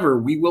 However,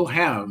 we will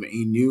have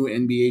a new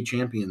NBA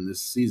champion this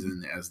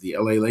season as the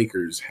LA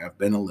Lakers have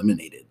been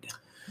eliminated.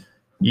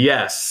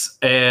 Yes,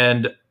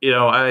 and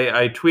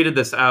I tweeted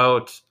this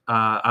out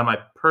on my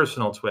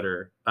personal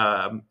Twitter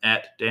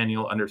at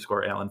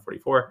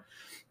Daniel_Allen44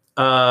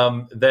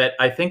 that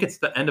I think it's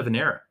the end of an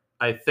era.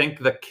 I think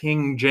the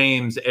King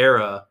James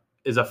era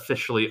is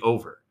officially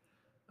over.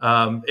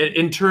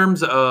 In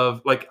terms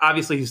of,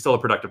 obviously he's still a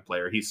productive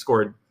player. He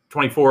scored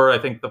 24, I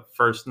think, the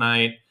first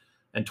night,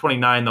 and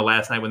 29 the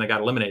last night when they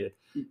got eliminated.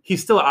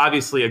 He's still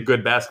obviously a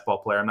good basketball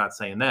player. I'm not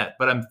saying that.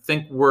 But I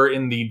think we're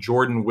in the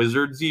Jordan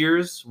Wizards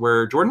years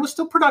where Jordan was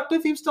still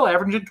productive. He was still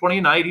averaging 20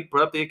 a night. He'd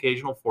put up the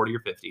occasional 40 or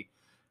 50.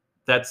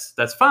 That's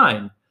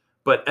fine.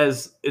 But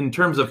as in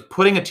terms of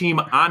putting a team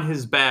on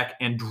his back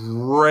and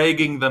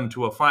dragging them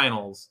to a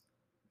finals,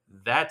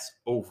 that's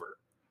over.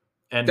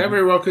 And that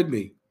very well could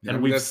be.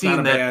 And we've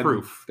seen that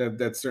proof.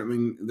 That's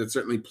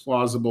certainly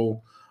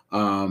plausible.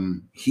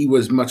 He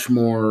was much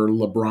more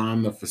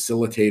LeBron, the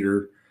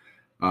facilitator.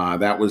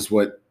 That was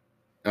what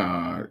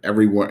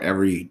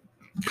every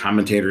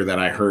commentator that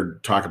I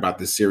heard talk about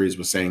this series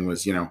was saying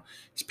was,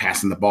 he's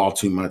passing the ball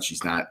too much.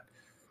 He's not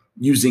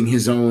using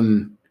his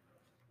own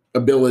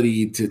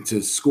ability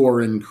to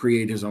score and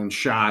create his own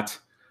shot.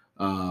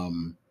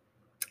 And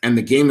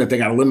the game that they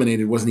got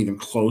eliminated wasn't even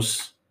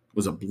close. It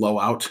was a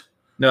blowout.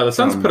 No, the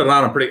Suns put it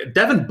on a pretty –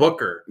 Devin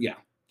Booker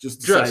just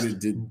decided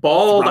to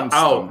balled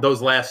out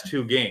those last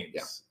 2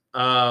 games,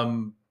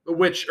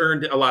 which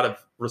earned a lot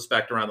of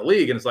respect around the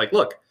league. And it's like,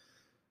 look,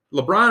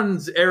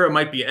 LeBron's era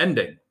might be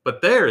ending,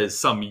 but there is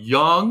some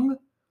young,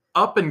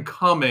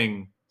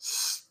 up-and-coming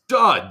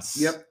studs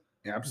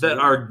that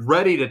are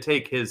ready to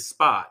take his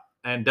spot.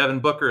 And Devin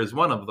Booker is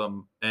one of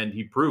them, and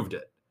he proved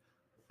it.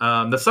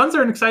 The Suns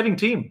are an exciting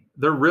team.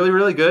 They're really,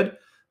 really good.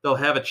 They'll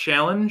have a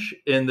challenge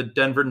in the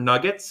Denver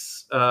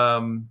Nuggets,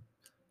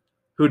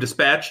 who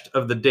dispatched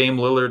of the Dame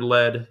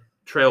Lillard-led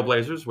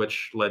Trailblazers,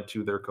 which led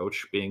to their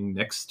coach being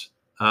nixed.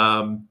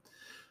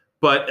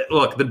 But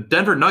look, the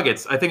Denver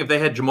Nuggets, I think if they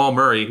had Jamal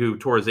Murray, who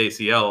tore his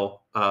ACL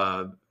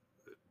a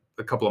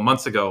couple of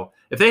months ago,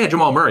 if they had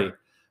Jamal Murray,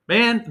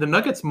 man, the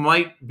Nuggets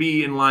might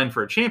be in line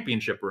for a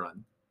championship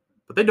run.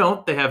 But they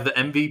don't. They have the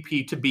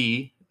MVP to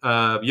be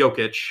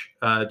Jokic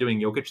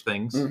doing Jokic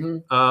things.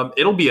 Mm-hmm.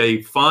 It'll be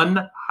a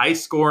fun,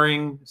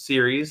 high-scoring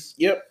series.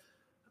 Yep.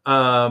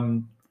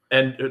 And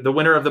the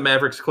winner of the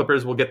Mavericks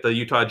Clippers will get the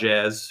Utah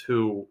Jazz,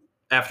 who,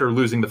 after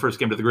losing the first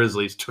game to the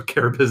Grizzlies, took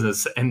care of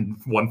business and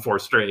won 4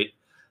 straight.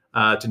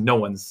 to no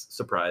one's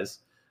surprise.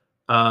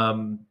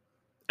 And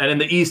in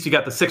the East, you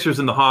got the Sixers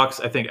and the Hawks.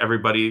 I think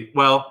everybody.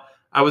 Well,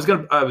 I was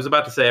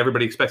about to say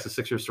everybody expects the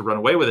Sixers to run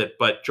away with it,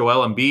 but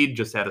Joel Embiid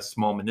just had a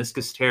small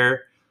meniscus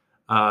tear.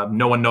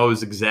 No one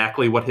knows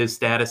exactly what his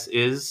status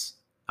is.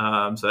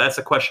 So that's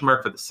a question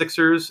mark for the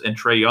Sixers. And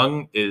Trae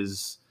Young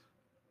is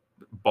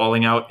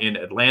balling out in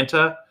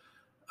Atlanta.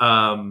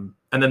 And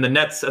then the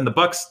Nets and the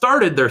Bucks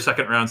started their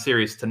second round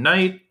series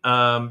tonight.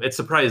 It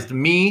surprised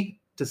me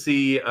to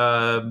see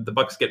the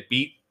Bucks get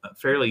beat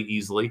fairly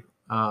easily.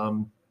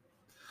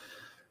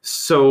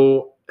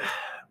 So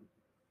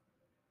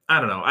I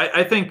don't know.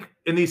 I think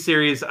in these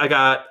series,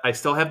 I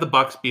still have the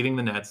Bucks beating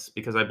the Nets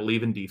because I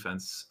believe in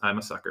defense. I'm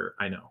a sucker.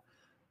 I know.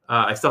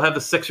 I still have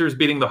the Sixers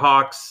beating the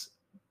Hawks.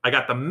 I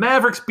got the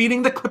Mavericks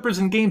beating the Clippers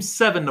in Game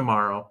 7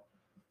 tomorrow.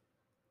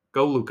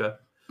 Go Luka.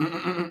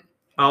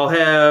 I'll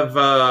have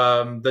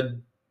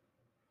the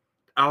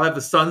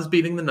Suns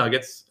beating the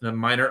Nuggets in a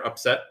minor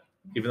upset,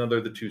 even though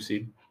they're the 2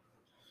 seed.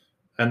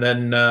 And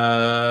then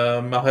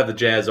I'll have the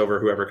Jazz over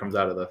whoever comes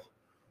out of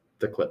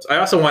the Clips. I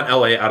also want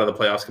LA out of the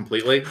playoffs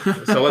completely.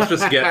 So let's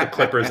just get the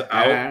Clippers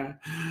out.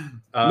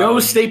 No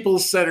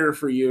Staples Center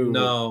for you.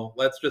 No,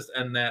 let's just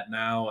end that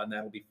now, and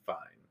that'll be fine.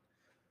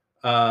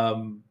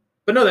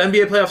 But no, the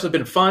NBA playoffs have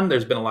been fun.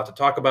 There's been a lot to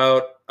talk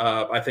about.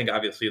 I think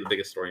obviously the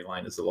biggest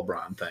storyline is the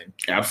LeBron thing.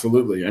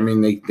 Absolutely. I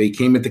mean, they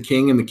came at the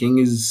King, and the King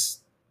is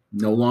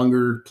no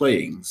longer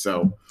playing.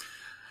 So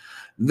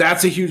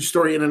that's a huge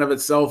story in and of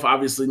itself.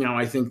 Obviously, now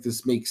I think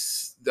this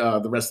makes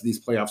the rest of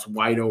these playoffs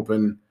wide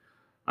open.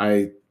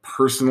 I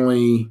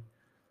personally,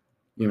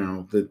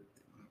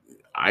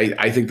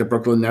 I think the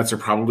Brooklyn Nets are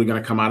probably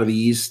going to come out of the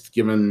East,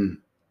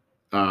 given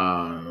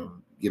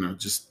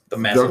just the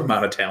massive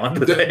amount of talent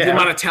the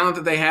amount of talent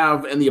that they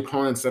have and the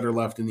opponents that are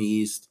left in the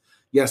East.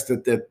 Yes,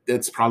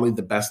 that's probably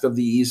the best of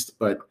the East,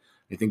 but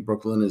I think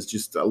Brooklyn is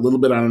just a little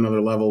bit on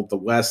another level. The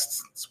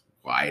West, it's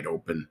wide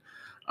open.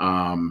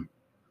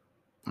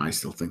 I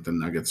still think the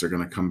Nuggets are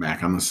going to come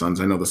back on the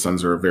Suns. I know the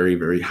Suns are a very,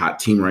 very hot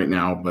team right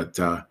now, but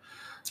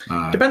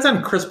depends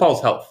on Chris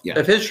Paul's health. Yeah.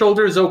 If his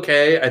shoulder is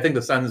okay, I think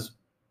the Suns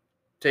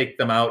take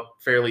them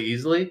out fairly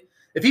easily.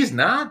 If he's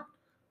not,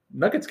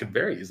 Nuggets could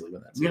very easily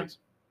win that series. Yeah.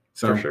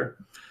 So, for sure.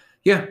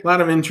 Yeah, a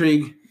lot of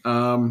intrigue,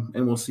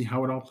 and we'll see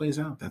how it all plays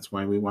out. That's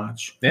why we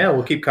watch. Yeah,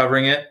 we'll keep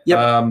covering it.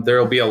 Yep. There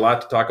will be a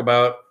lot to talk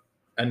about.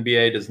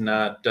 NBA does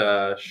not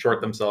short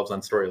themselves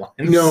on storylines.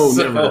 No,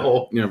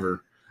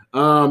 never.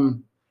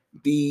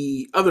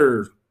 The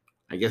other,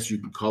 I guess you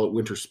can call it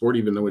winter sport,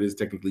 even though it is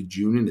technically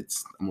June and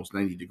it's almost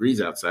 90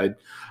 degrees outside,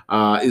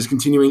 is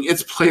continuing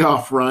its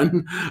playoff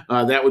run.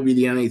 That would be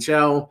the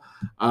NHL.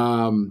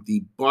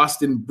 The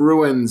Boston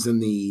Bruins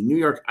and the New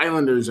York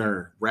Islanders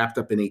are wrapped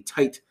up in a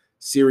tight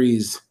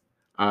series.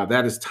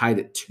 That is tied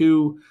at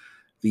 2.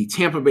 The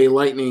Tampa Bay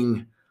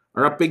Lightning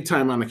are up big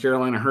time on the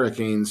Carolina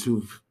Hurricanes,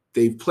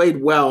 they've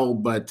played well,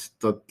 but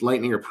the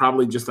Lightning are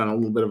probably just on a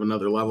little bit of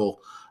another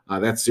level.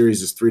 That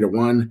series is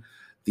 3-1.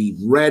 The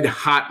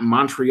red-hot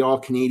Montreal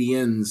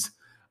Canadiens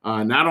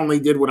not only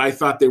did what I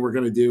thought they were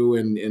going to do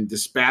in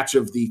dispatch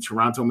of the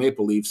Toronto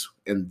Maple Leafs,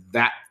 and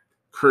that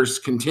curse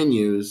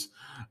continues.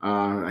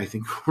 I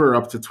think we're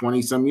up to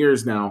 20-some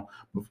years now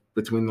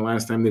between the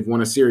last time they've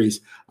won a series.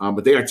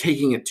 But they are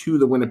taking it to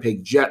the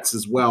Winnipeg Jets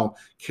as well.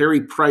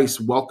 Carey Price,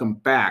 welcome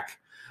back,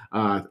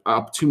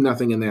 up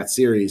 2-0 in that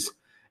series.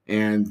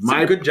 And it's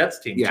a good Jets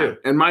team, too.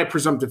 And my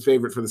presumptive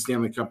favorite for the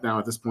Stanley Cup now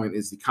at this point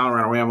is the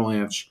Colorado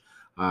Avalanche.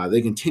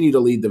 They continue to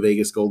lead the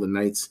Vegas Golden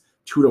Knights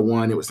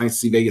 2-1. It was nice to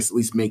see Vegas at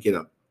least make it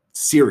a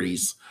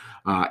series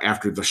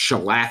after the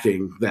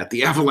shellacking that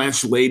the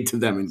Avalanche laid to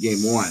them in Game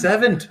 1.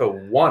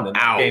 7-1 in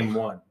Game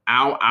 1.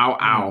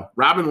 Ow.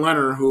 Robin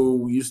Leonard,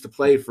 who used to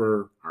play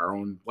for our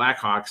own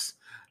Blackhawks,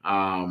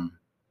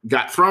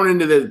 got thrown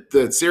into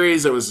the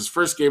series. It was his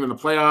first game in the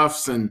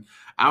playoffs, and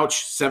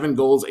ouch, 7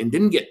 goals, and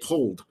didn't get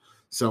pulled.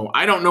 So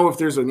I don't know if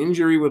there's an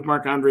injury with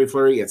Marc-Andre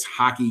Fleury. It's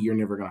hockey. You're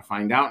never going to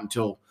find out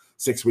until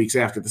 6 weeks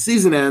after the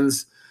season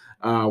ends,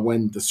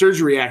 when the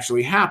surgery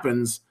actually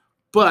happens.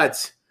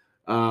 But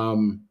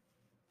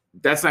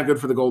that's not good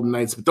for the Golden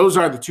Knights. But those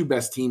are the 2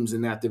 best teams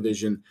in that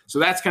division. So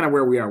that's kind of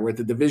where we are. We're at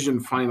the division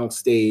final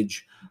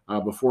stage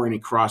before any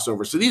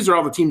crossover. So these are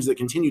all the teams that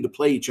continue to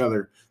play each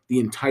other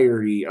the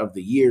entirety of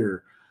the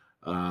year.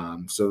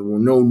 So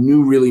no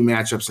new really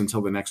matchups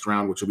until the next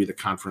round, which will be the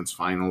conference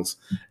finals,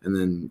 and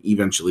then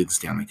eventually the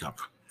Stanley Cup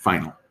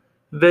final.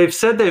 They've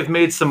said they've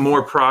made some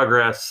more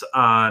progress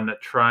on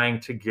trying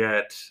to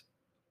get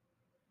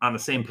on the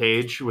same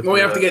page with. Well, we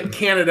have to get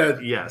Canada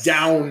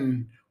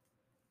down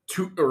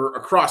to or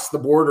across the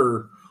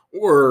border,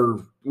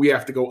 or we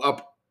have to go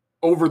up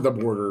over the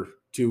border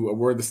to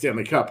award the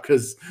Stanley Cup,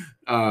 because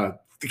the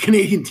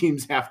Canadian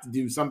teams have to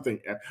do something.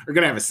 Are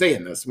going to have a say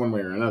in this one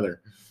way or another.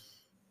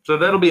 So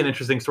that'll be an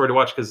interesting story to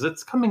watch because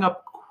it's coming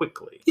up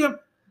quickly.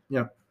 Yep.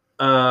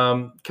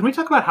 Can we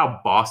talk about how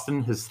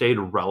Boston has stayed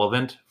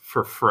relevant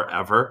for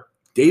forever?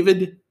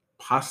 David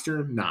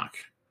Pastrnak.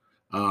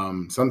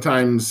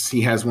 Sometimes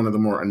he has one of the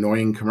more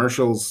annoying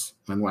commercials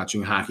when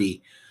watching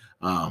hockey,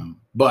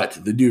 but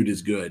the dude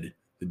is good.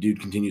 The dude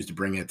continues to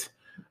bring it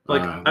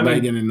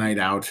Night in and night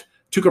out.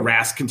 Tuukka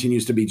Rask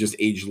continues to be just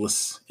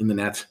ageless in the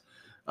net.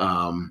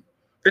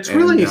 It's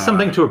really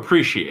something to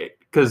appreciate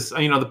because,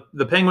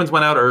 the Penguins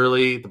went out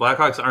early. The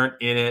Blackhawks aren't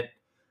in it.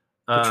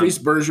 Patrice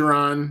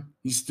Bergeron,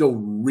 he's still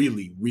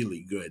really,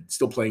 really good.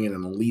 Still playing at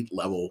an elite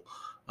level.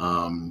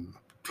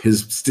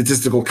 His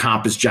statistical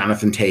comp is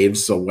Jonathan Taves,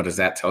 so what does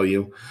that tell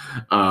you?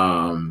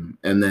 And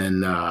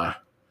then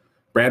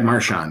Brad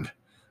Marchand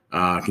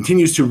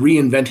continues to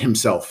reinvent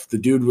himself. The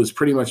dude was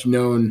pretty much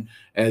known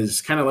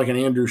as kind of like an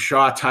Andrew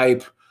Shaw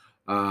type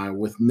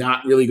with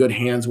not really good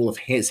hands. Well, if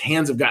his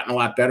hands have gotten a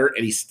lot better,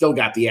 and he's still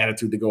got the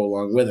attitude to go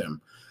along with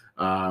him.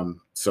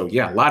 So,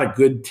 yeah, a lot of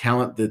good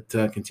talent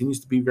that continues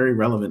to be very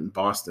relevant in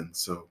Boston.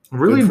 So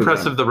really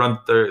impressive the run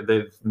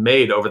they've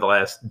made over the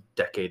last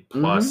decade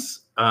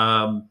plus.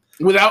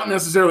 Without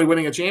necessarily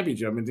winning a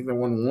championship. I think they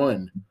won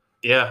one.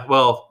 Yeah,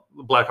 well,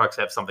 the Blackhawks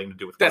have something to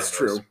do with that's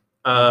true.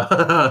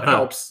 It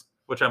helps.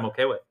 Which I'm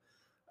okay with.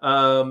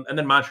 And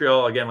then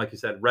Montreal, again, like you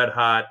said, red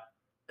hot.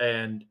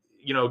 And,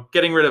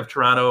 getting rid of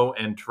Toronto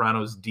and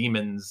Toronto's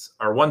demons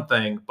are one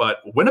thing, but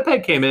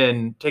Winnipeg came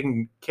in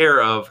taking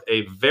care of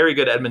a very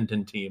good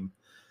Edmonton team.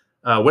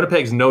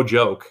 Winnipeg's no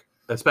joke,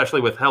 especially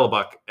with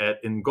Hellebuck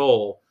in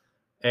goal,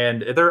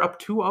 and they're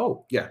up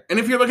 2-0. Yeah, and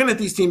if you're looking at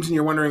these teams and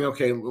you're wondering,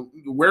 okay,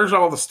 where's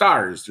all the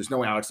stars? There's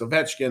no Alex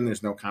Ovechkin,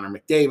 there's no Connor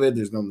McDavid,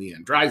 there's no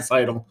Leon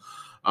Draisaitl.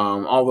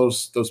 All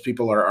those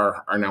people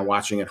are now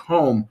watching at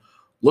home.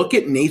 Look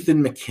at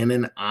Nathan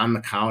McKinnon on the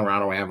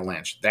Colorado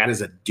Avalanche. That is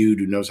a dude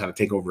who knows how to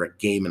take over a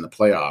game in the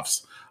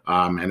playoffs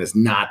and has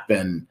not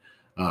been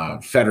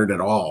fettered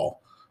at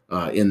all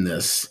in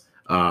this.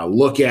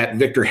 Look at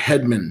Victor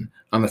Hedman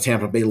on the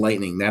Tampa Bay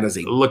Lightning. That is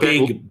a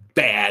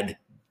bad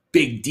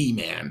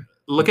D-man.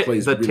 Look at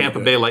the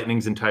Tampa Bay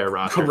Lightning's entire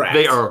roster. Correct.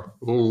 They are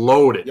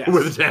loaded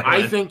with talent.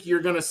 I think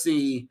you're going to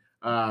see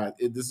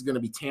this is going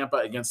to be Tampa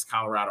against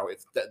Colorado.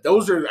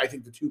 Those are, I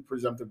think, the two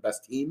presumptive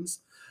best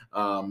teams.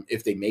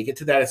 If they make it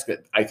to that, it's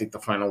good. I think the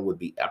final would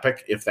be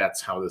epic if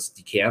that's how this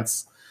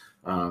decants.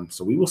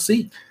 So we will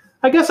see.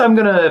 I guess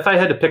if I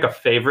had to pick a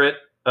favorite,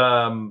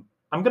 I'm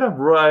gonna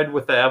ride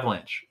with the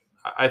Avalanche.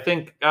 I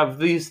think of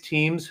these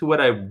teams, who would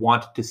I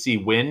want to see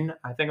win?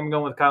 I think I'm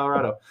going with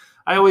Colorado.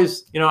 I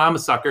always, I'm a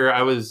sucker.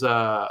 I was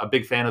a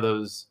big fan of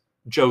those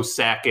Joe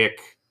Sakic,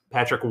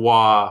 Patrick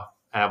Waugh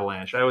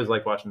Avalanche. I always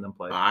like watching them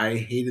play. I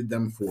hated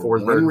them for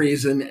one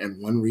reason and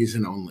one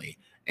reason only.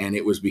 And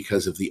it was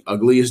because of the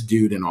ugliest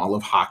dude in all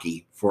of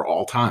hockey for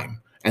all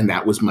time. And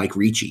that was Mike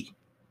Ricci.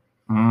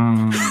 You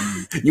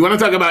want to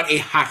talk about a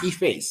hockey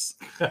face?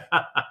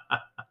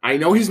 I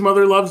know his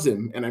mother loves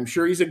him, and I'm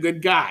sure he's a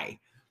good guy.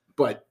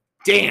 But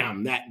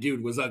damn, that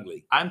dude was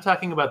ugly. I'm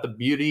talking about the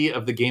beauty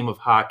of the game of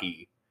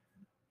hockey.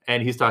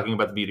 And he's talking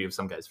about the beauty of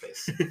some guy's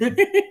face.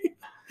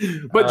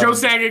 But Joe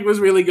Sakic was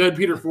really good.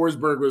 Peter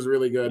Forsberg was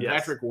really good. Yes.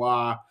 Patrick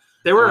Waugh.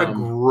 They were a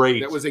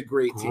great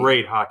team.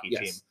 Great hockey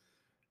team.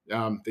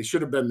 They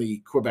should have been the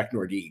Quebec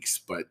Nordiques,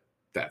 but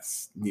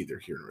that's neither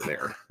here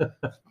nor there.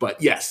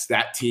 But yes,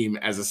 that team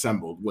as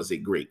assembled was a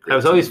great I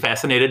was always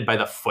fascinated by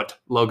the foot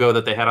logo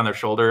that they had on their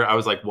shoulder. I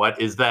was like,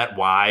 what is that?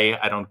 Why?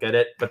 I don't get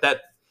it.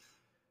 But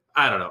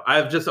I don't know.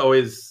 I've just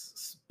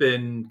always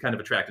been kind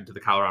of attracted to the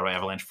Colorado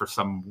Avalanche for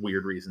some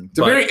weird reason.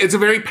 It's a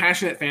very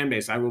passionate fan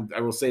base. I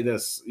will say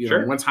this.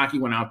 Once hockey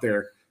went out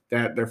there,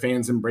 that their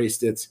fans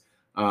embraced it.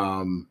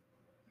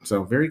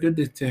 So very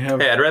good to have.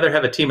 Hey, I'd rather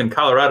have a team in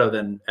Colorado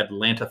than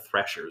Atlanta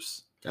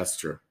Thrashers. That's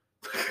true.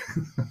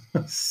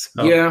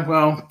 Yeah,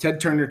 well, Ted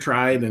Turner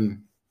tried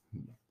and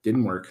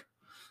didn't work.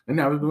 And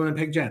now we're the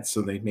Winnipeg Jets,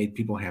 so they made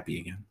people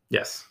happy again.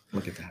 Yes.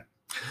 Look at that.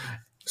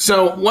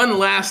 So one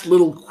last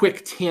little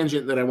quick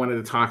tangent that I wanted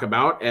to talk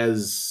about.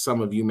 As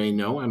some of you may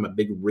know, I'm a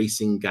big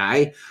racing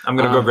guy. I'm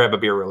going to go grab a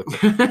beer really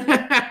quick.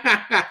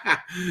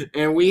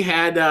 And we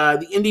had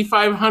the Indy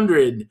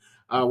 500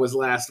 was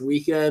last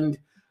weekend.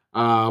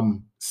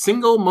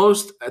 Single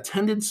most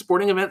attended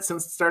sporting event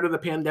since the start of the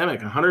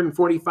pandemic.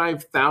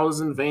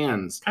 145,000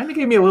 fans. Kind of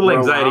gave me a little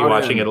anxiety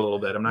watching it a little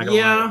bit. I'm not going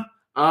to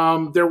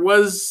lie. There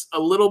was a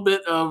little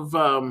bit of,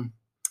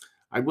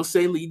 I will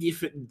say, Lee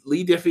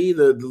Diffie,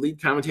 the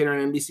lead commentator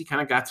on NBC,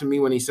 kind of got to me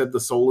when he said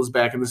the soul is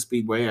back in the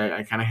Speedway.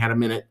 I kind of had a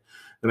minute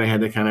that I had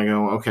to kind of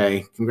go,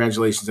 okay,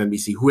 congratulations,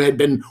 NBC, who had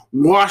been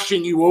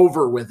washing you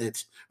over with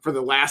it for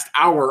the last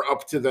hour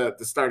up to the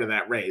start of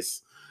that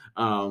race.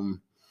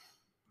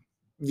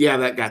 Yeah,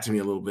 that got to me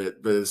a little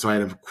bit, but so I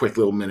had a quick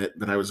little minute,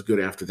 but I was good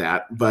after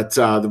that. But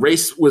the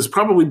race was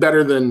probably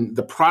better than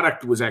the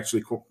product was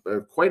actually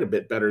quite a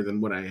bit better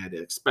than what I had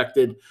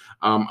expected.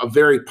 A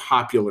very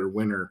popular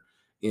winner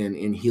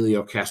in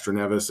Helio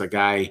Castroneves, a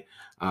guy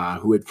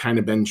who had kind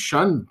of been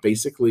shunned,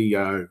 basically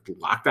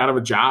locked out of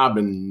a job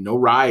and no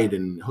ride,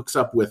 and hooks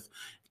up with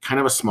kind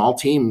of a small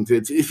team.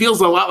 It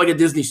feels a lot like a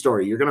Disney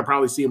story. You're going to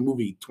probably see a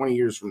movie 20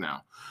 years from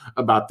now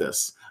about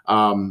this.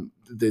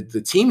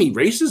 The team he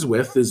races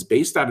with is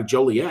based out of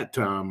Joliet,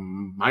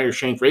 Meyer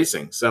Shank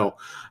Racing. So,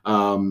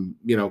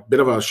 bit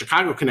of a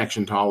Chicago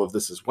connection to all of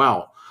this as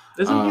well.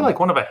 Isn't he like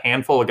one of a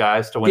handful of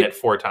guys to win it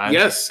 4 times?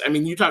 Yes. I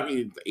mean, you talk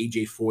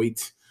AJ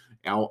Foyt,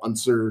 Al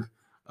Unser,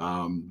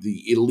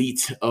 the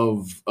elite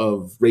of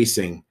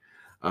racing,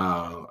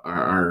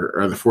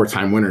 are the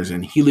 4-time winners,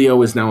 and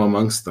Helio is now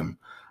amongst them.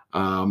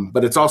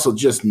 But it's also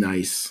just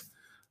nice.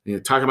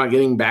 Talk about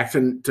getting back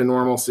to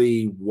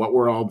normalcy, what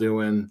we're all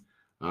doing.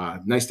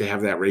 Nice to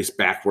have that race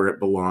back where it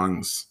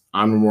belongs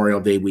on Memorial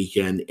Day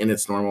weekend in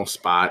its normal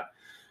spot.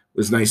 It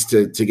was nice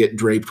to get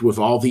draped with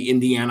all the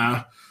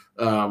Indiana,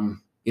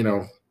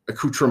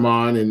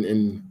 accoutrement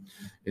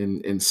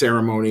and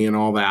ceremony and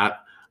all that.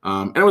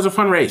 And it was a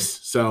fun race.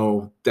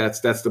 So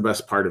that's the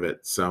best part of it.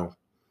 So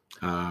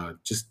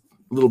just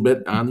a little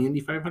bit on the Indy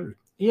 500.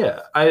 Yeah.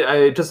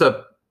 I just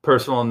a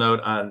personal note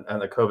on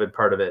the COVID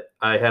part of it.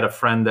 I had a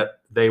friend that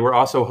they were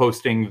also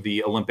hosting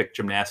the Olympic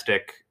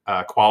gymnastic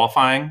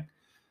qualifying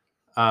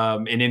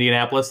in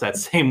Indianapolis that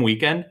same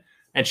weekend.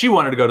 And she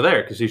wanted to go to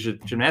there because she's a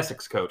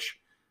gymnastics coach.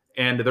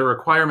 And the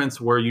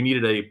requirements were you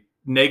needed a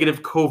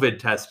negative COVID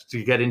test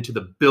to get into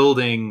the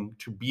building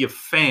to be a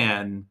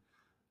fan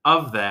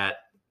of that.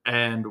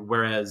 And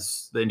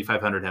whereas the Indy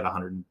 500 had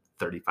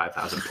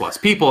 135,000 plus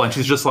people. And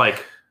she's just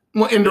like,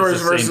 well,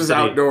 indoors versus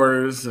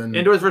outdoors. And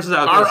indoors versus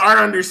outdoors. Our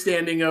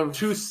understanding of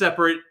two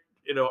separate,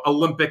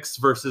 Olympics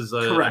versus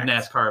a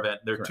NASCAR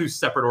event. They're Correct. Two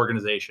separate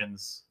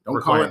organizations. Don't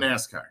call it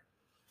NASCAR.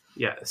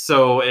 Yeah.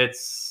 So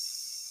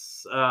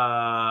it's,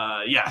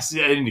 IndyCar.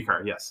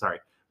 Yes. Sorry.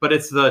 But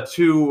it's the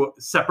two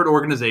separate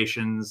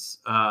organizations.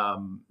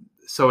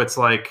 So it's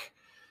like,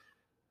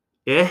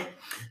 what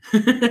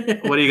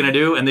are you going to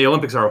do? And the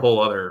Olympics are a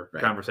whole other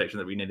conversation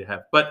that we need to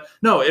have. But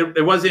no,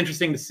 it was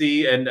interesting to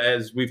see. And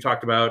as we've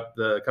talked about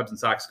the Cubs and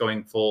Sox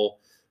going full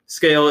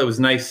scale, it was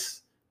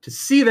nice to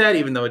see that,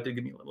 even though it did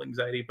give me a little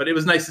anxiety. But it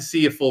was nice to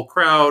see a full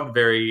crowd,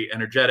 very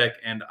energetic.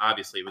 And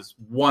obviously it was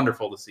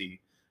wonderful to see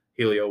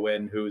Helio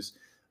win, who's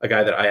a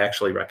guy that I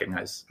actually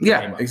recognize.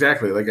 Yeah,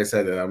 exactly. Like I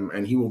said,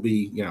 and he will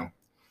be,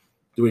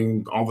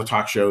 doing all the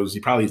talk shows. He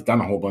probably has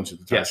done a whole bunch of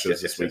the talk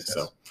shows this week. Yes.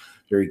 So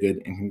very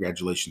good. And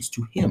congratulations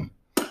to him.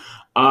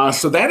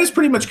 So that is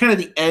pretty much kind of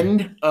the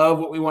end of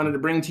what we wanted to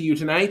bring to you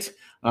tonight.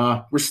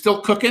 We're still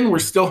cooking. We're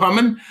still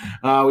humming.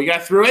 We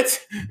got through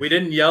it. We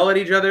didn't yell at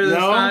each other this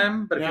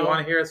time, but if you want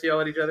to hear us yell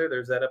at each other,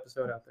 there's that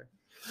episode out there.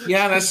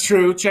 Yeah, that's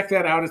true. Check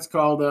that out. It's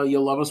called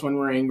You'll Love Us When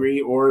We're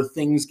Angry, or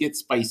Things Get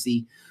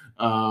Spicy.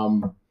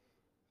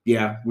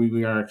 Yeah,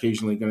 we are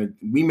occasionally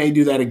we may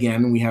do that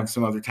again. We have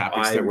some other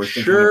topics that we're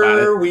thinking about.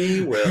 Sure,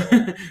 we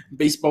will.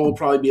 Baseball will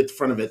probably be at the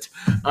front of it.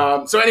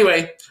 So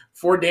anyway,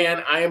 for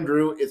Dan, I am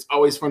Drew. It's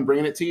always fun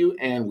bringing it to you,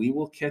 and we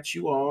will catch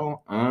you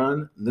all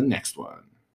on the next one.